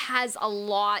she has a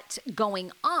lot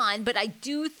going on, but I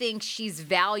do think she's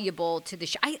valuable to the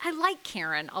show. I like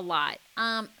Karen a lot.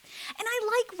 And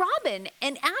I like Robyn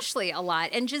and Ashley a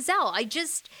lot, and Giselle. I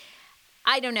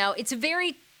don't know. It's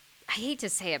I hate to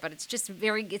say it, but it's just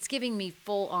it's giving me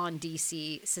full on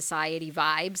DC society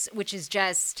vibes, which is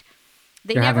just,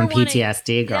 You're having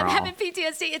PTSD, girl. I'm having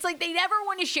PTSD. It's like they never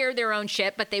want to share their own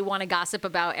shit, but they want to gossip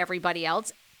about everybody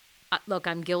else. Look,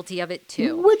 I'm guilty of it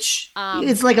too. Which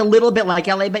is like a little bit like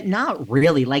LA, but not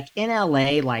really. Like in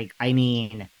LA, like, I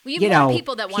mean, you have more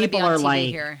people that want to be on TV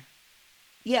here.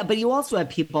 Yeah, but you also have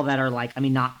people that are like, I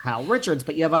mean, not Kyle Richards,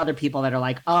 but you have other people that are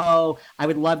like, oh, I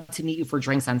would love to meet you for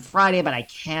drinks on Friday, but I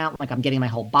can't. Like, I'm getting my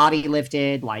whole body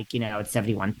lifted. Like, you know, it's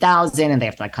 71,000 and they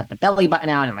have to like cut the belly button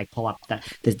out and like pull up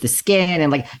the skin.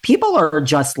 And like, people are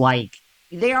just like,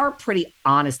 they are pretty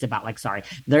honest about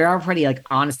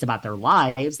honest about their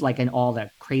lives, like, and all the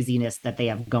craziness that they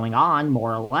have going on,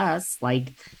 more or less.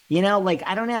 Like, you know, like,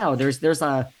 I don't know. There's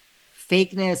a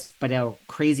fakeness, but a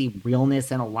crazy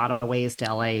realness in a lot of ways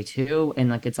to LA too, in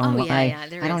like its own way. Yeah,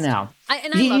 I don't know. I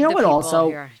love what also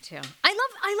here too.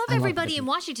 I love everybody in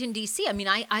Washington D.C. I mean,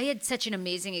 I had such an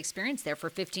amazing experience there for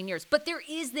 15 years. But there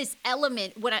is this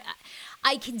element when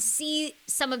I can see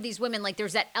some of these women, like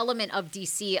there's that element of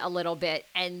D.C. a little bit,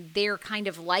 and they're kind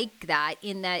of like that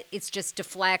in that it's just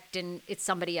deflect and it's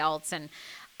somebody else. And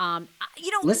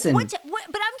you know, listen. but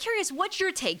I'm curious, what's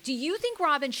your take? Do you think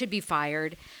Robyn should be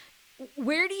fired?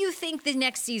 Where do you think the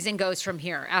next season goes from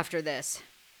here after this?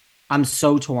 I'm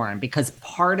so torn because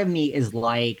part of me is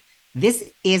like,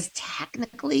 this is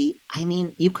technically, I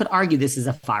mean, you could argue this is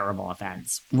a fireable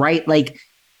offense, right? Like,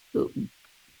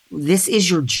 this is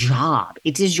your job.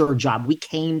 It is your job. We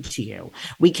came to you.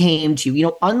 You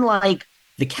know, unlike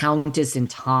the Countess and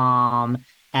Tom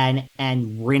and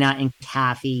Rinna and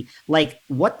Kathy, like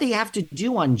what they have to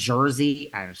do on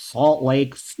Jersey and Salt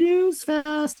Lake, Snooze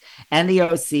Fest, and the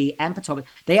OC and Potomac,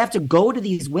 they have to go to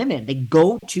these women. They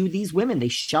go to these women. They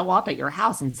show up at your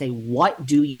house and say, what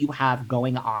do you have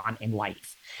going on in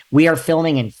life? We are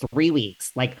filming in 3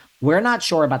 weeks. Like, we're not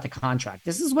sure about the contract.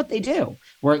 This is what they do.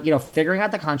 We're, you know, figuring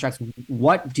out the contracts.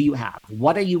 What do you have?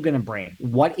 What are you going to bring?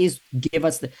 Give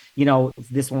us the, you know,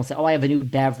 this one will say, oh, I have a new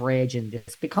beverage. And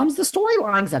this becomes the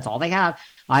storylines. That's all they have.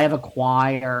 I have a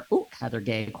choir. Oh, Heather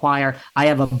Gay choir. I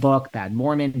have a book, Bad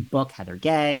Mormon book, Heather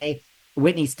Gay.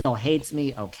 Whitney still hates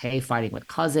me. Okay, fighting with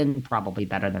cousin, probably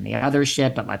better than the other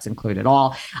shit, but let's include it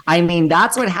all. I mean,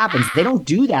 that's what happens. They don't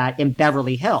do that in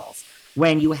Beverly Hills.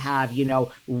 When you have, you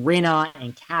know, Rinna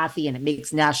and Kathy, and it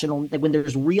makes national, when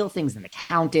there's real things in the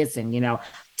Countess and, you know,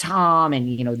 Tom and,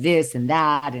 you know, this and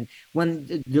that. And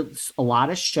when there's a lot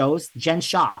of shows, Jen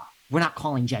Shaw, we're not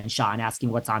calling Jen Shaw and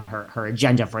asking what's on her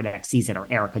agenda for next season,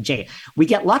 or Erica Jade. We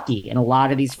get lucky in a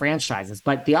lot of these franchises,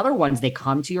 but the other ones, they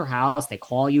come to your house, they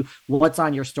call you, what's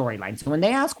on your storyline? So when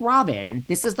they ask Robyn,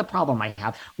 this is the problem I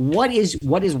have. What is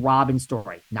Robyn's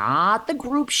story? Not the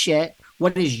group shit.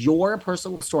 What is your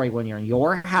personal story when you're in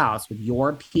your house with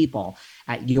your people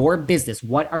at your business?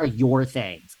 What are your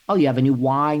things? Oh, you have a new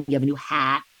wine, you have a new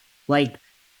hat. Like,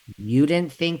 you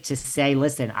didn't think to say,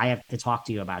 listen, I have to talk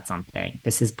to you about something.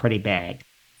 This is pretty big.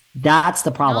 That's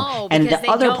the problem. No, And because the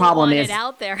they other don't problem want it is,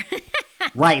 out there.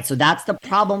 right. So that's the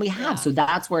problem we have. Yeah. So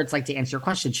that's where it's like, to answer your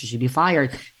question, should she be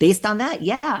fired based on that?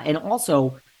 Yeah. And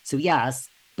also, so yes,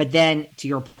 but then to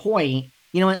your point,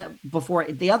 before,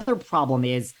 the other problem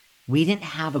is we didn't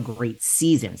have a great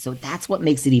season. So that's what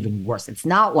makes it even worse. It's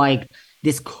not like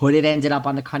this could have ended up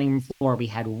on the cutting room floor. We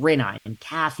had Rinna and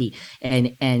Kathy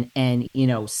and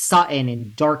Sutton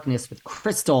and Darkness with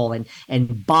Crystal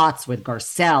and Bots with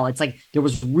Garcelle. It's like there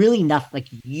was really nothing. Like,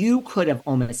 you could have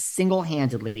almost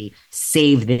single-handedly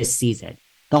saved this season.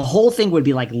 The whole thing would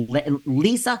be like,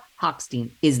 Lisa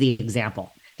Hochstein is the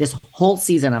example. This whole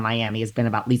season of Miami has been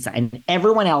about Lisa, and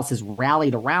everyone else has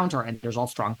rallied around her, and there's all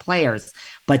strong players.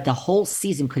 But the whole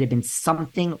season could have been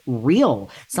something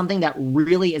real, something that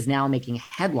really is now making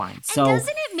headlines. And so doesn't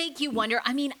it make you wonder?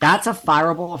 I mean, that's a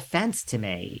fireable offense to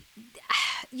me.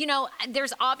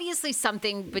 There's obviously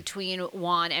something between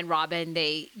Juan and Robyn.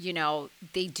 They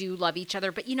do love each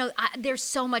other, but there's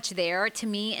so much there to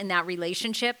me in that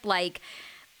relationship. Like,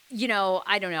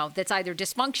 I don't know, that's either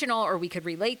dysfunctional or we could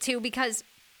relate to, because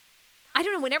I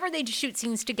don't know, whenever they shoot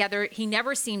scenes together, he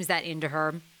never seems that into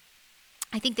her.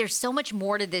 I think there's so much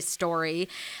more to this story.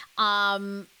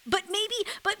 Again,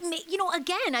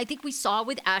 I think we saw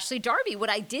with Ashley Darby, what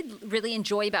I did really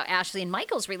enjoy about Ashley and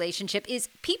Michael's relationship is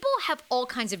people have all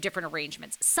kinds of different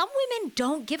arrangements. Some women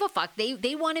don't give a fuck.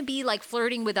 They want to be like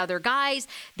flirting with other guys.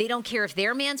 They don't care if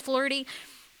their man's flirty.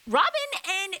 Robyn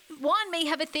and Juan may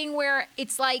have a thing where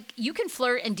it's like you can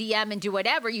flirt and DM and do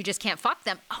whatever, you just can't fuck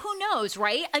them. Who knows,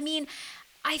 right? I mean,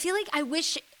 I feel like I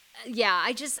wish,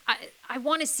 I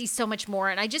want to see so much more,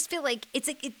 and I just feel like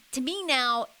to me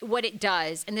now, what it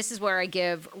does, and this is where I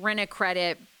give Rinna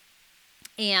credit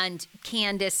and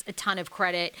Candace a ton of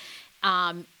credit,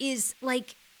 is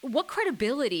like, what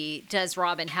credibility does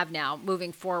Robyn have now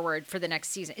moving forward for the next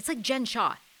season? It's like Jen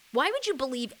Shah. Why would you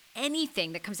believe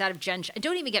anything that comes out of Jen Shah?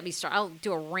 Don't even get me started. I'll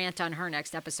do a rant on her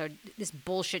next episode. This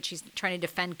bullshit she's trying to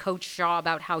defend Coach Shaw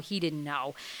about how he didn't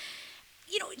know.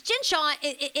 Jen Shah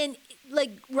and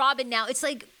like Robyn now, it's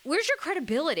like, where's your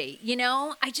credibility?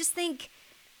 I just think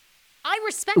I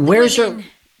respect the women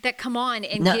that come on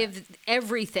and give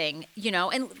everything,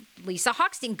 and Lisa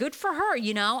Hochstein, good for her,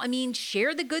 I mean,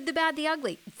 share the good, the bad, the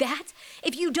ugly.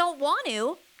 If you don't want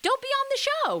to, don't be on the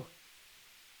show.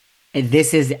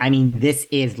 This is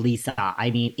Lisa.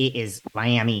 I mean, it is,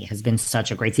 Miami has been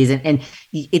such a great season, and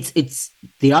it's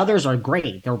the others are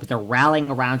great. They're rallying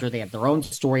around her. They have their own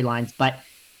storylines, but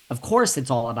of course, it's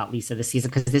all about Lisa this season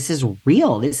because this is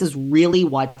real. This is really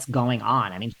what's going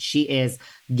on. I mean, she is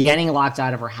getting locked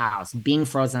out of her house, being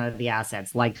frozen out of the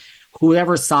assets. Like,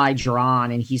 whoever side you're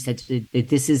on, and he said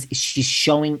she's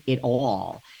showing it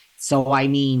all. So I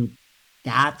mean,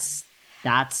 that's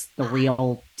the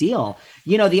real deal.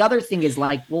 The other thing is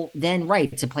like, well, then,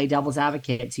 right, to play devil's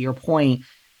advocate, to your point,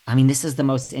 I mean, this is the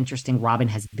most interesting Robyn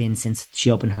has been since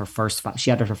she uttered her first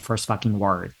fucking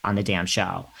word on the damn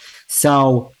show.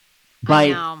 So,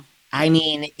 but I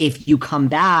mean, if you come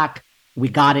back, we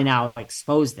got to now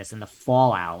expose this and the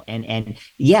fallout. And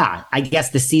yeah, I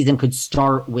guess the season could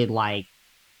start with like,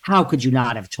 how could you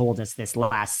not have told us this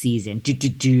last season?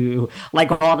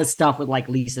 Like all the stuff with like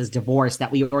Lisa's divorce that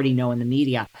we already know in the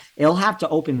media. It'll have to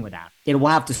open with that. It will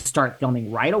have to start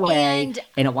filming right away.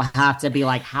 And it will have to be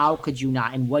like, how could you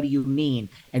not? And what do you mean?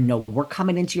 And no, we're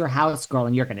coming into your house, girl,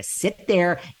 and you're going to sit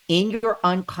there in your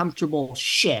uncomfortable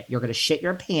shit. You're going to shit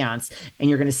your pants, and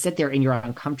you're going to sit there in your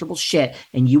uncomfortable shit.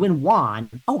 And you and Juan,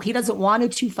 he doesn't want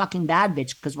it too fucking bad,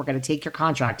 bitch, because we're going to take your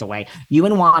contract away. You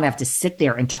and Juan have to sit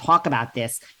there and talk about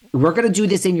this. We're going to do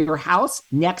this in your house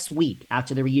next week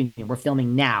after the reunion. We're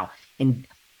filming now. And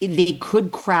they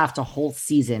could craft a whole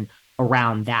season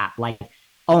around that. Like,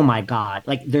 oh my God,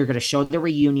 like they're going to show the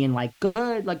reunion, like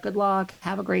good luck,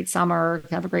 have a great summer,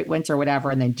 have a great winter, whatever.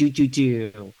 And then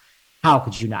do. How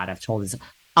could you not have told us?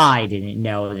 I didn't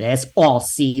know this all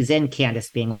season. Candace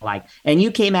being like, and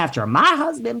you came after my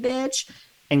husband, bitch.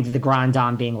 And the Grand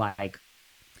Dame being like,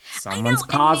 someone's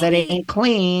closet ain't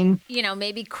clean.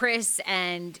 Maybe Chris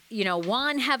and,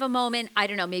 Juan have a moment. I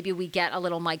don't know. Maybe we get a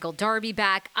little Michael Darby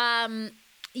back.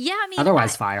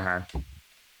 Otherwise, fire her.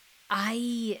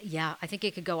 I think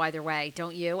it could go either way.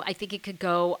 Don't you? I think it could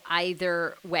go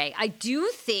either way. I do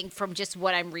think from just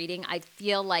what I'm reading, I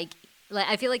feel like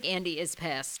Andy is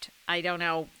pissed. I don't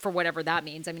know, for whatever that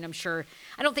means. I mean, I'm sure.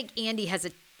 I don't think Andy has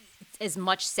as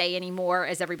much say anymore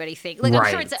as everybody thinks. Like,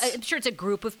 Right. I'm sure it's a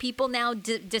group of people now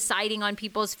deciding on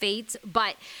people's fates,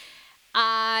 but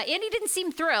Andy didn't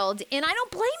seem thrilled, and I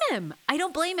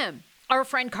don't blame him. Our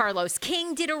friend Carlos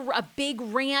King did a big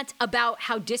rant about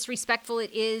how disrespectful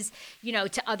it is,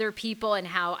 to other people, and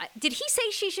how did he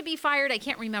say she should be fired? I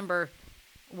can't remember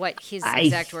what his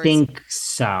exact words.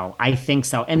 I think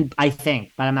so. And but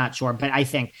I'm not sure, but I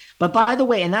think. But by the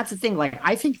way, and that's the thing, like,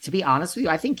 I think, to be honest with you,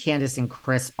 I think Candace and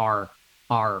Chris are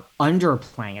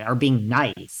underplaying it, are being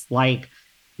nice. Like,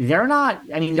 they're not,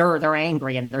 I mean, they're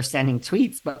angry and they're sending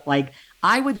tweets, but like,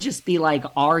 I would just be like,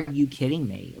 are you kidding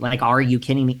me? Like, are you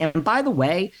kidding me? And by the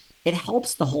way, it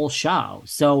helps the whole show.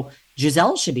 So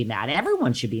Giselle should be mad.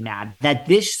 Everyone should be mad that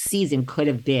this season could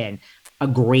have been a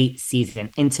great season.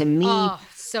 And to me,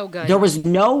 so good. There was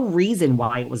no reason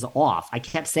why it was off. I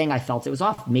kept saying I felt it was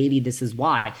off. Maybe this is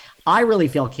why. I really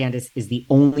feel Candace is the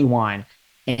only one,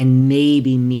 and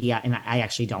maybe Mia, and I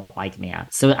actually don't like Mia.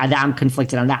 So I'm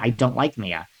conflicted on that. I don't like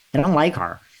Mia. I don't like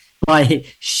her. But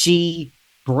she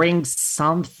brings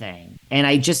something. And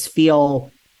I just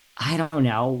feel, I don't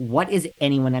know. What is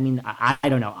anyone? I mean, I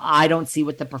don't know. I don't see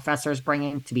what the professor is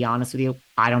bringing, to be honest with you.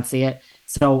 I don't see it.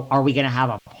 So are we going to have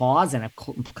a pause and a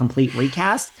complete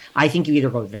recast? I think you either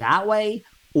go that way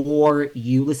or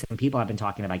you listen. People have been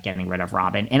talking about getting rid of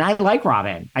Robyn, and I like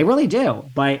Robyn. I really do.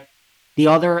 But the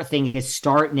other thing is,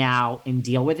 start now and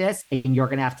deal with this, and you're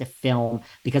going to have to film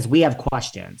because we have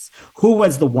questions. Who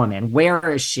was the woman? Where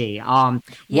is she? What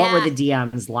were the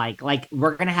DMs like? Like,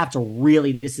 we're going to have to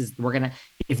really,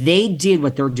 if they did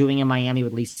what they're doing in Miami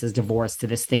with Lisa's divorce to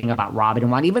this thing about Robyn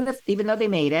and Juan, even though they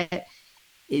made it,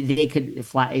 they could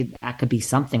that could be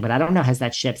something, but I don't know. Has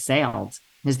that ship sailed?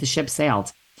 Has the ship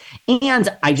sailed? And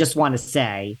I just want to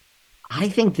say, I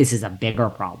think this is a bigger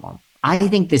problem. I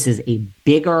think this is a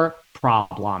bigger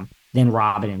problem than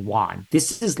Robyn and Juan.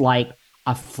 This is like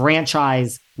a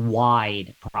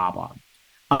franchise-wide problem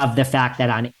of the fact that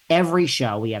on every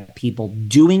show we have people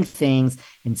doing things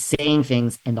and saying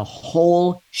things, and the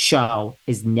whole show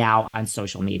is now on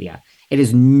social media. It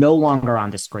is no longer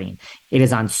on the screen. It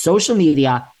is on social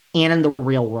media and in the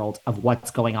real world of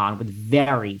what's going on, with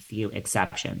very few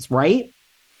exceptions, right?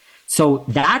 So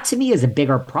that to me is a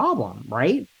bigger problem,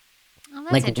 right? Oh,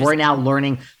 like, we're now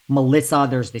learning Melissa.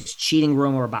 There's this cheating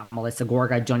rumor about Melissa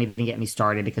Gorga. Don't even get me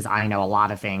started, because I know a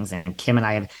lot of things, and Kim and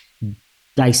I have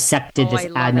dissected this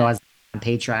ad nauseam on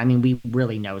Patreon. I mean, we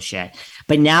really know shit.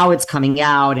 But now it's coming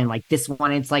out, and like this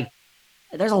one, it's like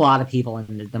there's a lot of people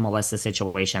in the Melissa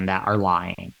situation that are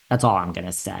lying. That's all I'm going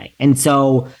to say. And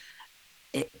so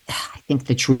I think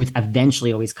the truth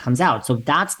eventually always comes out. So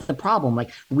that's the problem.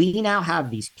 Like, we now have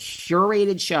these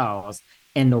curated shows,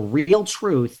 and the real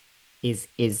truth is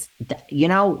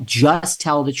just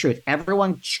tell the truth.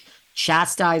 Everyone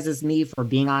chastises me for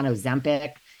being on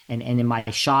Ozempic and in my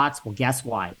shots. Well, guess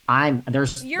what?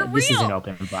 This is an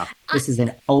open book. This is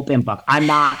an open book. I'm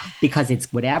not, because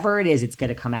it's whatever it is, it's going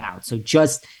to come out. So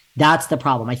that's the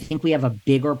problem. I think we have a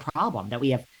bigger problem, that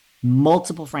we have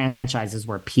multiple franchises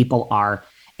where people are.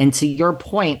 And to your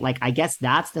point, like, I guess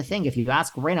that's the thing. If you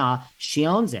ask Rinna, she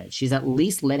owns it. She's at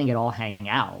least letting it all hang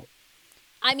out.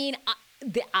 I mean,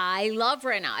 I love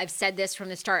Rinna. I've said this from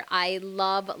the start. I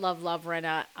love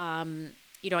Rinna.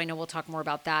 I know we'll talk more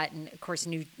about that, and of course,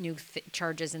 new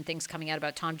charges and things coming out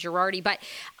about Tom Girardi. But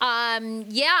I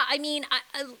mean,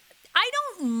 I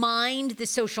don't mind the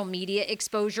social media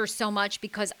exposure so much,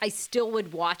 because I still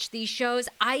would watch these shows.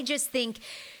 I just think,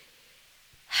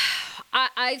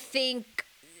 I think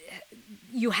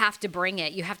you have to bring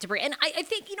it. And I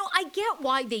think, I get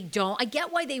why they don't. I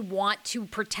get why they want to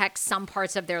protect some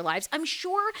parts of their lives. I'm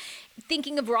sure,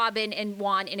 thinking of Robyn and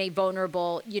Juan in a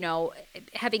vulnerable,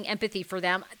 having empathy for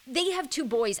them. They have two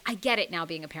boys. I get it now,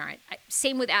 being a parent.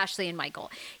 Same with Ashley and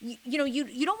Michael. You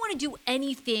don't want to do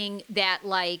anything that,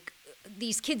 like,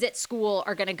 these kids at school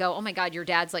are going to go, oh my God, your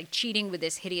dad's like cheating with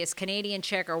this hideous Canadian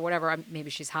chick or whatever. Maybe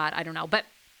she's hot. I don't know. But,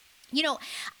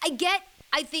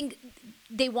 I think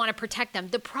they want to protect them.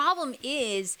 The problem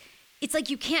is, it's like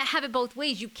you can't have it both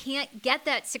ways. You can't get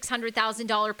that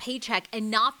 $600,000 paycheck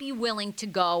and not be willing to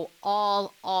go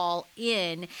all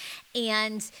in.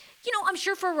 And, I'm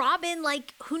sure for Robyn,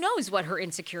 like, who knows what her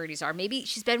insecurities are. Maybe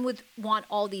she's been with Juan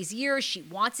all these years. She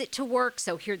wants it to work.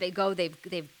 So here they go.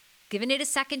 They've given it a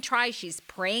second try. She's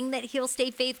praying that he'll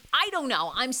stay faithful. I don't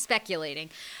know. I'm speculating.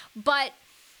 But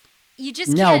you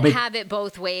just can't have it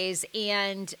both ways.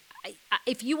 And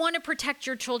if you want to protect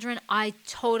your children, I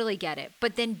totally get it.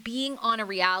 But then being on a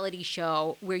reality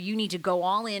show where you need to go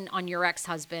all in on your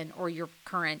ex-husband or your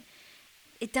current,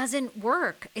 it doesn't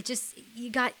work. It just,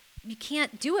 you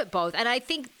can't do it both. And I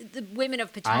think the women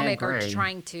of Potomac are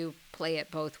trying to play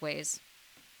it both ways.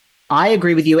 I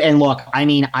agree with you. And look, I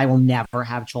mean, I will never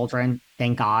have children.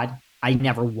 Thank God. I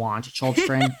never want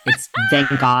children. It's thank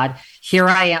God. Here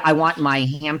I am. I want my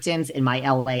Hamptons in my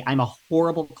LA. I'm a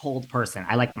horrible cold person.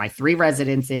 I like my 3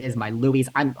 residences, my Louis.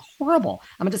 I'm horrible.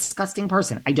 I'm a disgusting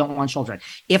person. I don't want children.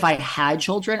 If I had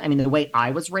children, I mean, the way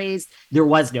I was raised, there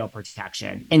was no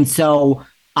protection. And so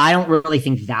I don't really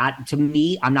think that, to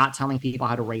me, I'm not telling people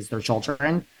how to raise their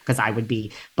children because I would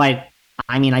be, but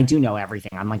I mean, I do know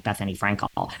everything. I'm like Bethany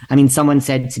Frankel. I mean, someone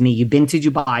said to me, you've been to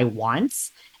Dubai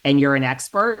once and you're an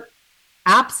expert.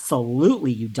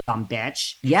 Absolutely, you dumb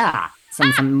bitch. Yeah.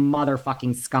 Some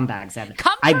motherfucking scumbag said.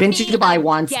 I've been to Dubai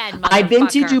once. I've been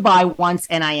to Dubai once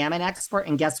and I am an expert.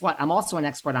 And guess what? I'm also an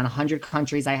expert on 100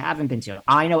 countries I haven't been to.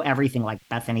 I know everything like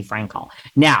Bethany Frankel.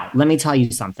 Now, let me tell you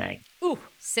something. Ooh,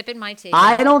 sipping my tea.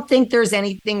 I don't think there's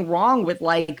anything wrong with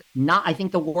I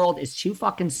think the world is too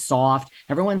fucking soft.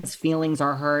 Everyone's feelings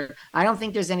are hurt. I don't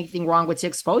think there's anything wrong with to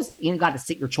expose. You got to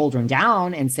sit your children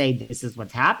down and say, this is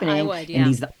what's happening. I would, yeah.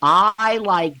 And I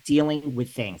like dealing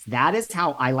with things. That is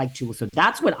how I like to. So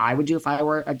that's what I would do if I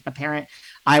were a parent.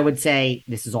 I would say,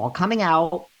 this is all coming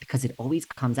out because it always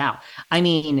comes out. I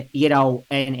mean,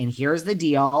 and here's the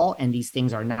deal. And these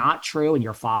things are not true. And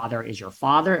your father is your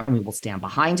father. And we will stand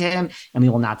behind him. And we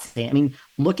will not say, I mean,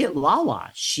 look at Lala.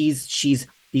 She's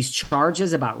these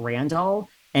charges about Randall.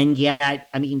 And yet,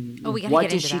 I mean, what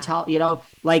does she tell?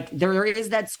 There is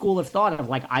that school of thought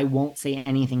of I won't say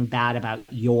anything bad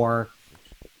about your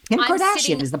Kim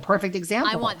Kardashian is the perfect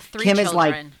example. I want 3 Kim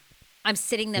children. I'm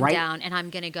sitting them down and I'm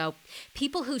going to go,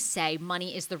 people who say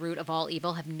money is the root of all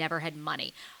evil have never had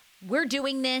money. We're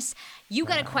doing this. You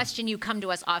got a question, you come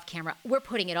to us off camera. We're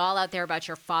putting it all out there about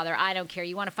your father. I don't care.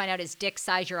 You want to find out his dick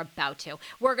size? You're about to.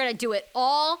 We're going to do it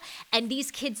all. And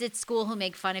these kids at school who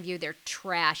make fun of you, they're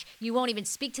trash. You won't even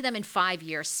speak to them in 5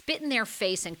 years. Spit in their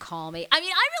face and call me. I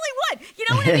mean, I really would. You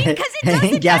know what I mean? Because it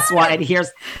doesn't Guess matter. what? And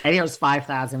here's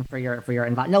 $5,000 for your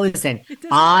invite. No, listen.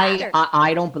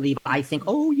 I don't believe. I think.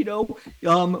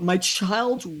 My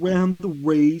child ran the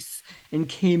race and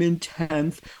came in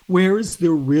 10th. Where is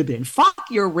their ribbon? Fuck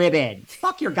your ribbon.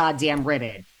 Fuck your goddamn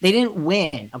ribbon. They didn't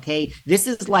win, okay? This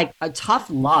is like a tough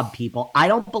love, people. I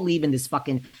don't believe in this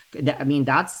fucking... I mean,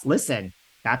 that's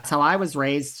how I was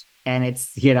raised. And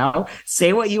it's,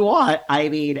 say what you want. I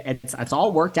mean, it's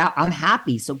all worked out. I'm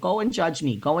happy. So go and judge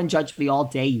me. Go and judge me all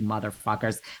day, you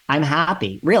motherfuckers. I'm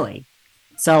happy, really.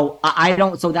 So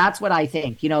so that's what I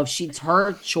think. If it's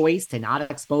her choice to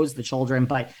not expose the children,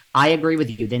 but I agree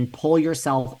with you, then pull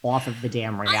yourself off of the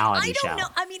damn reality show. I don't know.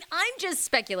 I mean, I'm just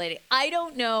speculating. I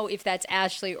don't know if that's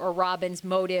Ashley or Robyn's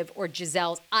motive or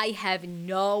Giselle's. I have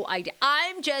no idea.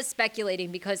 I'm just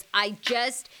speculating because I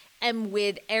just am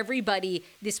with everybody.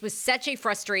 This was such a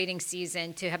frustrating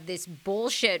season to have this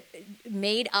bullshit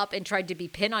made up and tried to be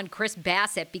pinned on Chris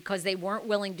Bassett because they weren't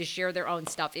willing to share their own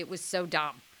stuff. It was so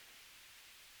dumb.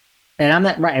 And I'm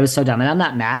not right. It was so dumb. And I'm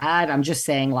not mad. I'm just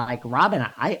saying, Robyn,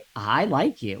 I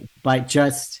like you, but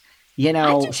just, she's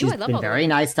been very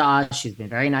nice to us. She's been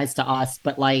very nice to us.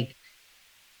 But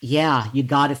yeah, you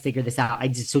got to figure this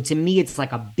out. So to me, it's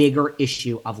a bigger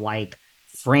issue of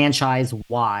franchise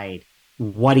wide.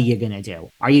 What are you going to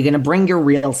do? Are you going to bring your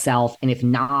real self? And if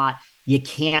not, you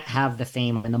can't have the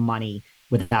fame and the money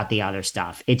without the other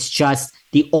stuff. It's just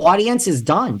the audience is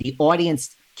done. The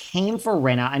audience came for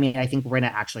Rinna. I mean, I think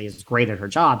Rinna actually is great at her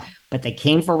job, but they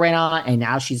came for Rinna and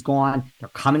now she's gone. They're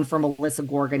coming for Melissa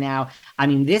Gorga now. I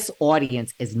mean, this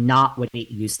audience is not what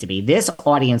it used to be. This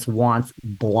audience wants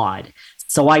blood.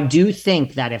 So I do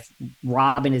think that if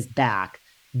Robyn is back,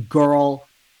 girl,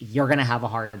 you're going to have a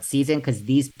hard season because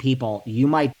these people, you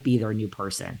might be their new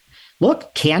person.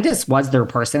 Look, Candace was their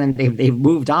person and they've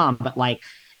moved on, but I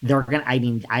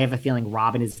have a feeling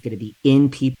Robyn is going to be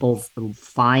in people's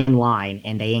fine line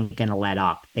and they ain't going to let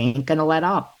up. They ain't going to let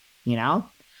up,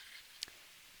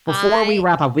 Before we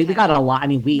wrap up, we got a lot. I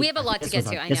mean, we have a lot to get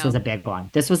to. This was a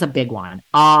big one.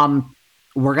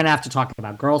 We're going to have to talk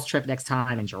about girls trip next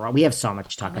time and Gerard. We have so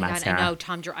much to talk about, Sarah.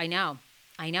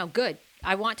 I know. Good.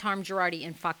 I want Tom Girardi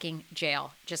in fucking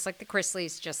jail, just like the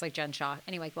Chrisleys, just like Jen Shaw.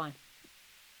 Anyway, go on.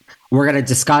 We're going to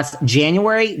discuss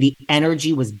January. The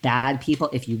energy was bad,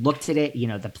 people. If you looked at it,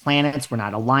 the planets were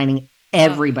not aligning.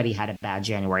 Everybody had a bad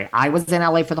January. I was in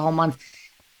LA for the whole month.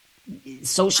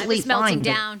 Socially, I was melting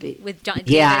down with John.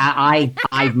 Yeah,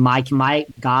 my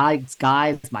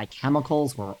my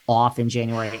chemicals were off in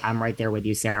January. I'm right there with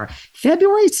you, Sarah.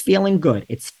 February's feeling good.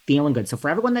 It's feeling good. So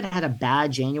for everyone that had a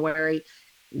bad January,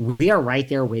 we are right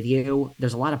there with you.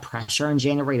 There's a lot of pressure in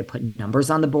January to put numbers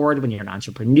on the board when you're an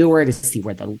entrepreneur, to see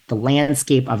where the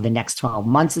landscape of the next 12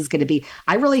 months is going to be.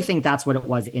 I really think that's what it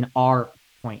was in our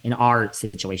point, in our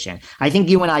situation. I think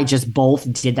you and I just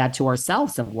both did that to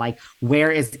ourselves of like, where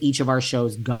is each of our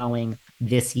shows going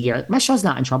this year? My show's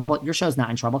not in trouble. Your show's not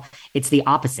in trouble. It's the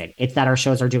opposite. It's that our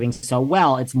shows are doing so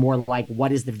well. It's more like,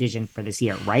 what is the vision for this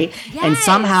year, right? Yes. And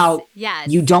somehow yes.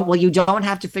 you don't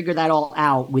have to figure that all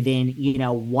out within,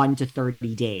 1 to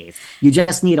 30 days. You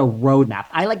just need a roadmap.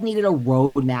 I needed a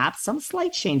roadmap. Some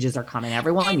slight changes are coming.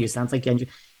 Everyone, you sounds like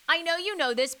I know you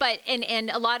know this, but and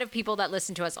a lot of people that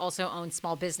listen to us also own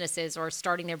small businesses or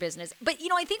starting their business. But,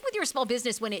 I think with your small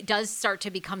business, when it does start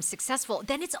to become successful,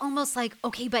 then it's almost like,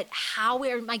 okay, but how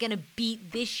am I going to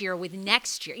beat this year with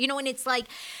next year? And it's like,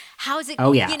 how's it,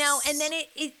 oh, yes. And then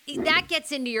it that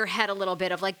gets into your head a little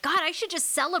bit of like, God, I should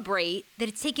just celebrate that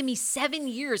it's taken me 7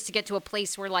 years to get to a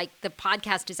place where like the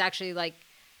podcast is actually like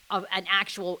an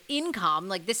actual income.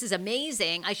 Like, this is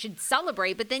amazing. I should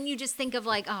celebrate. But then you just think of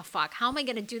like, oh, fuck, how am I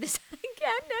going to do this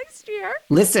again next year?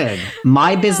 Listen,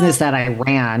 my business that I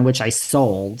ran, which I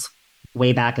sold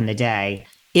way back in the day,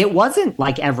 it wasn't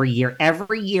like every year.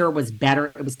 Every year was better.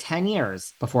 It was 10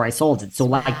 years before I sold it. So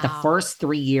like the first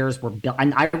 3 years were built.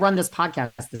 And I run this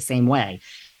podcast the same way.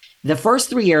 The first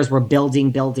 3 years were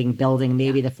building,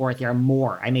 maybe the fourth year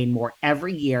more. I made more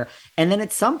every year. And then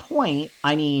at some point,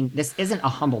 this isn't a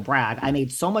humble brag. I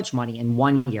made so much money in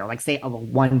 1 year, like say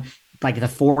the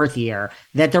fourth year,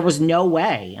 that there was no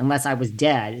way unless I was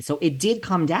dead. So it did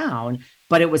come down,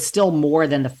 but it was still more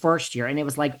than the first year. And it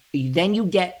was like, then you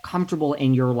get comfortable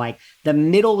in your like the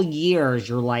middle years,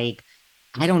 you're like,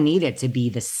 I don't need it to be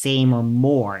the same or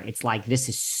more. It's like, this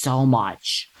is so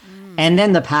much. And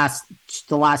then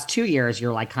the last 2 years,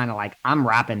 you're like, kind of like, I'm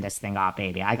wrapping this thing up,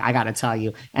 baby. I got to tell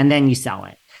you. And then you sell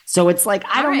it. So it's like,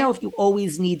 I don't know if you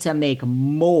always need to make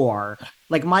more.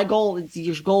 Like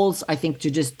your goals, I think,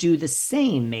 to just do the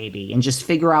same maybe and just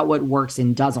figure out what works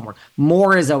and doesn't work.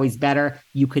 More is always better.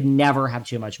 You could never have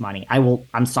too much money.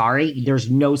 I'm sorry.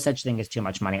 There's no such thing as too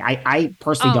much money. I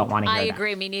personally don't want to hear that. I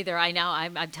agree. Me neither. I know.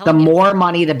 I'm telling you. The more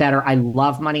money, the better. I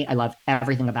love money. I love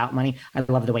everything about money. I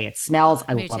love the way it smells.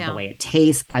 I love the way it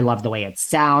tastes. I love the way it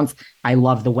sounds. I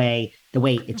love the way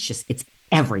it's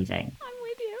everything. I'm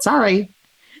with you. Sorry.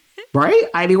 Right?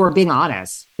 We're being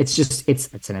honest. It's just,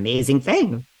 it's an amazing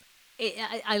thing.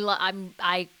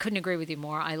 I couldn't agree with you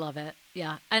more. I love it.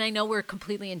 Yeah. And I know we're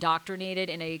completely indoctrinated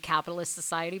in a capitalist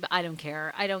society, but I don't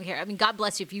care. God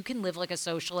bless you. If you can live like a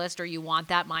socialist or you want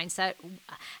that mindset,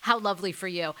 how lovely for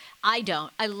you. I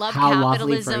don't. I love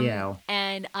capitalism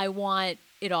and I want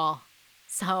it all.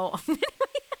 So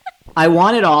I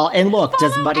want it all. And look,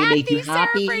 does money make you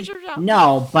happy?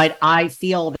 No, but I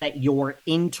feel that your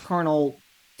internal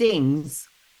things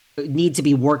need to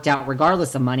be worked out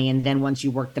regardless of money. And then once you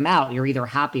work them out, you're either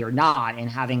happy or not. And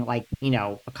having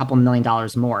a couple $1 million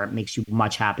more, it makes you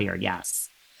much happier. Yes.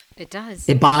 It does.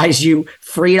 It buys you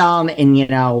freedom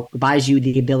and, buys you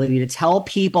the ability to tell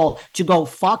people to go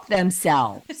fuck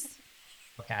themselves.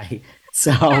 Okay.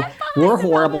 So we're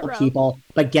horrible people,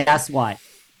 but guess what?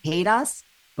 Hate us,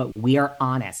 but we are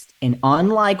honest. And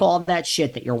unlike all that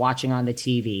shit that you're watching on the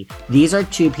TV, these are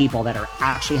two people that are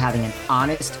actually having an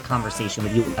honest conversation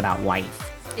with you about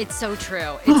life. It's so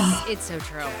true. It's so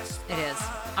true. It is.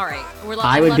 All right.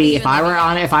 If I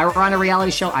were on a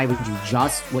reality show, I would do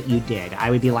just what you did.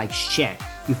 I would be like, shit,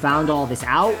 you found all this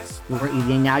out.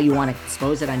 Now you want to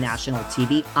expose it on national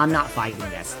TV. I'm not fighting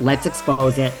this. Let's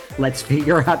expose it. Let's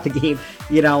figure out the game.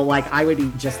 I would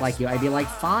be just like you. I'd be like,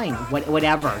 fine,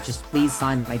 whatever. Just please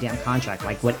sign my damn contract.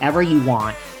 Like whatever you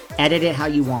want. Edit it how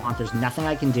you want. There's nothing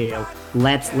I can do.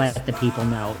 Let's let the people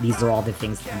know these are all the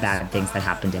bad things that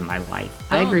happened in my life.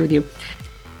 I agree with you.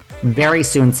 Very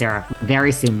soon, Sarah.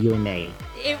 Very soon, you and me.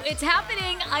 It's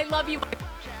happening. I love you.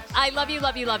 I love you,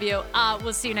 love you, love you.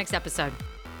 We'll see you next episode.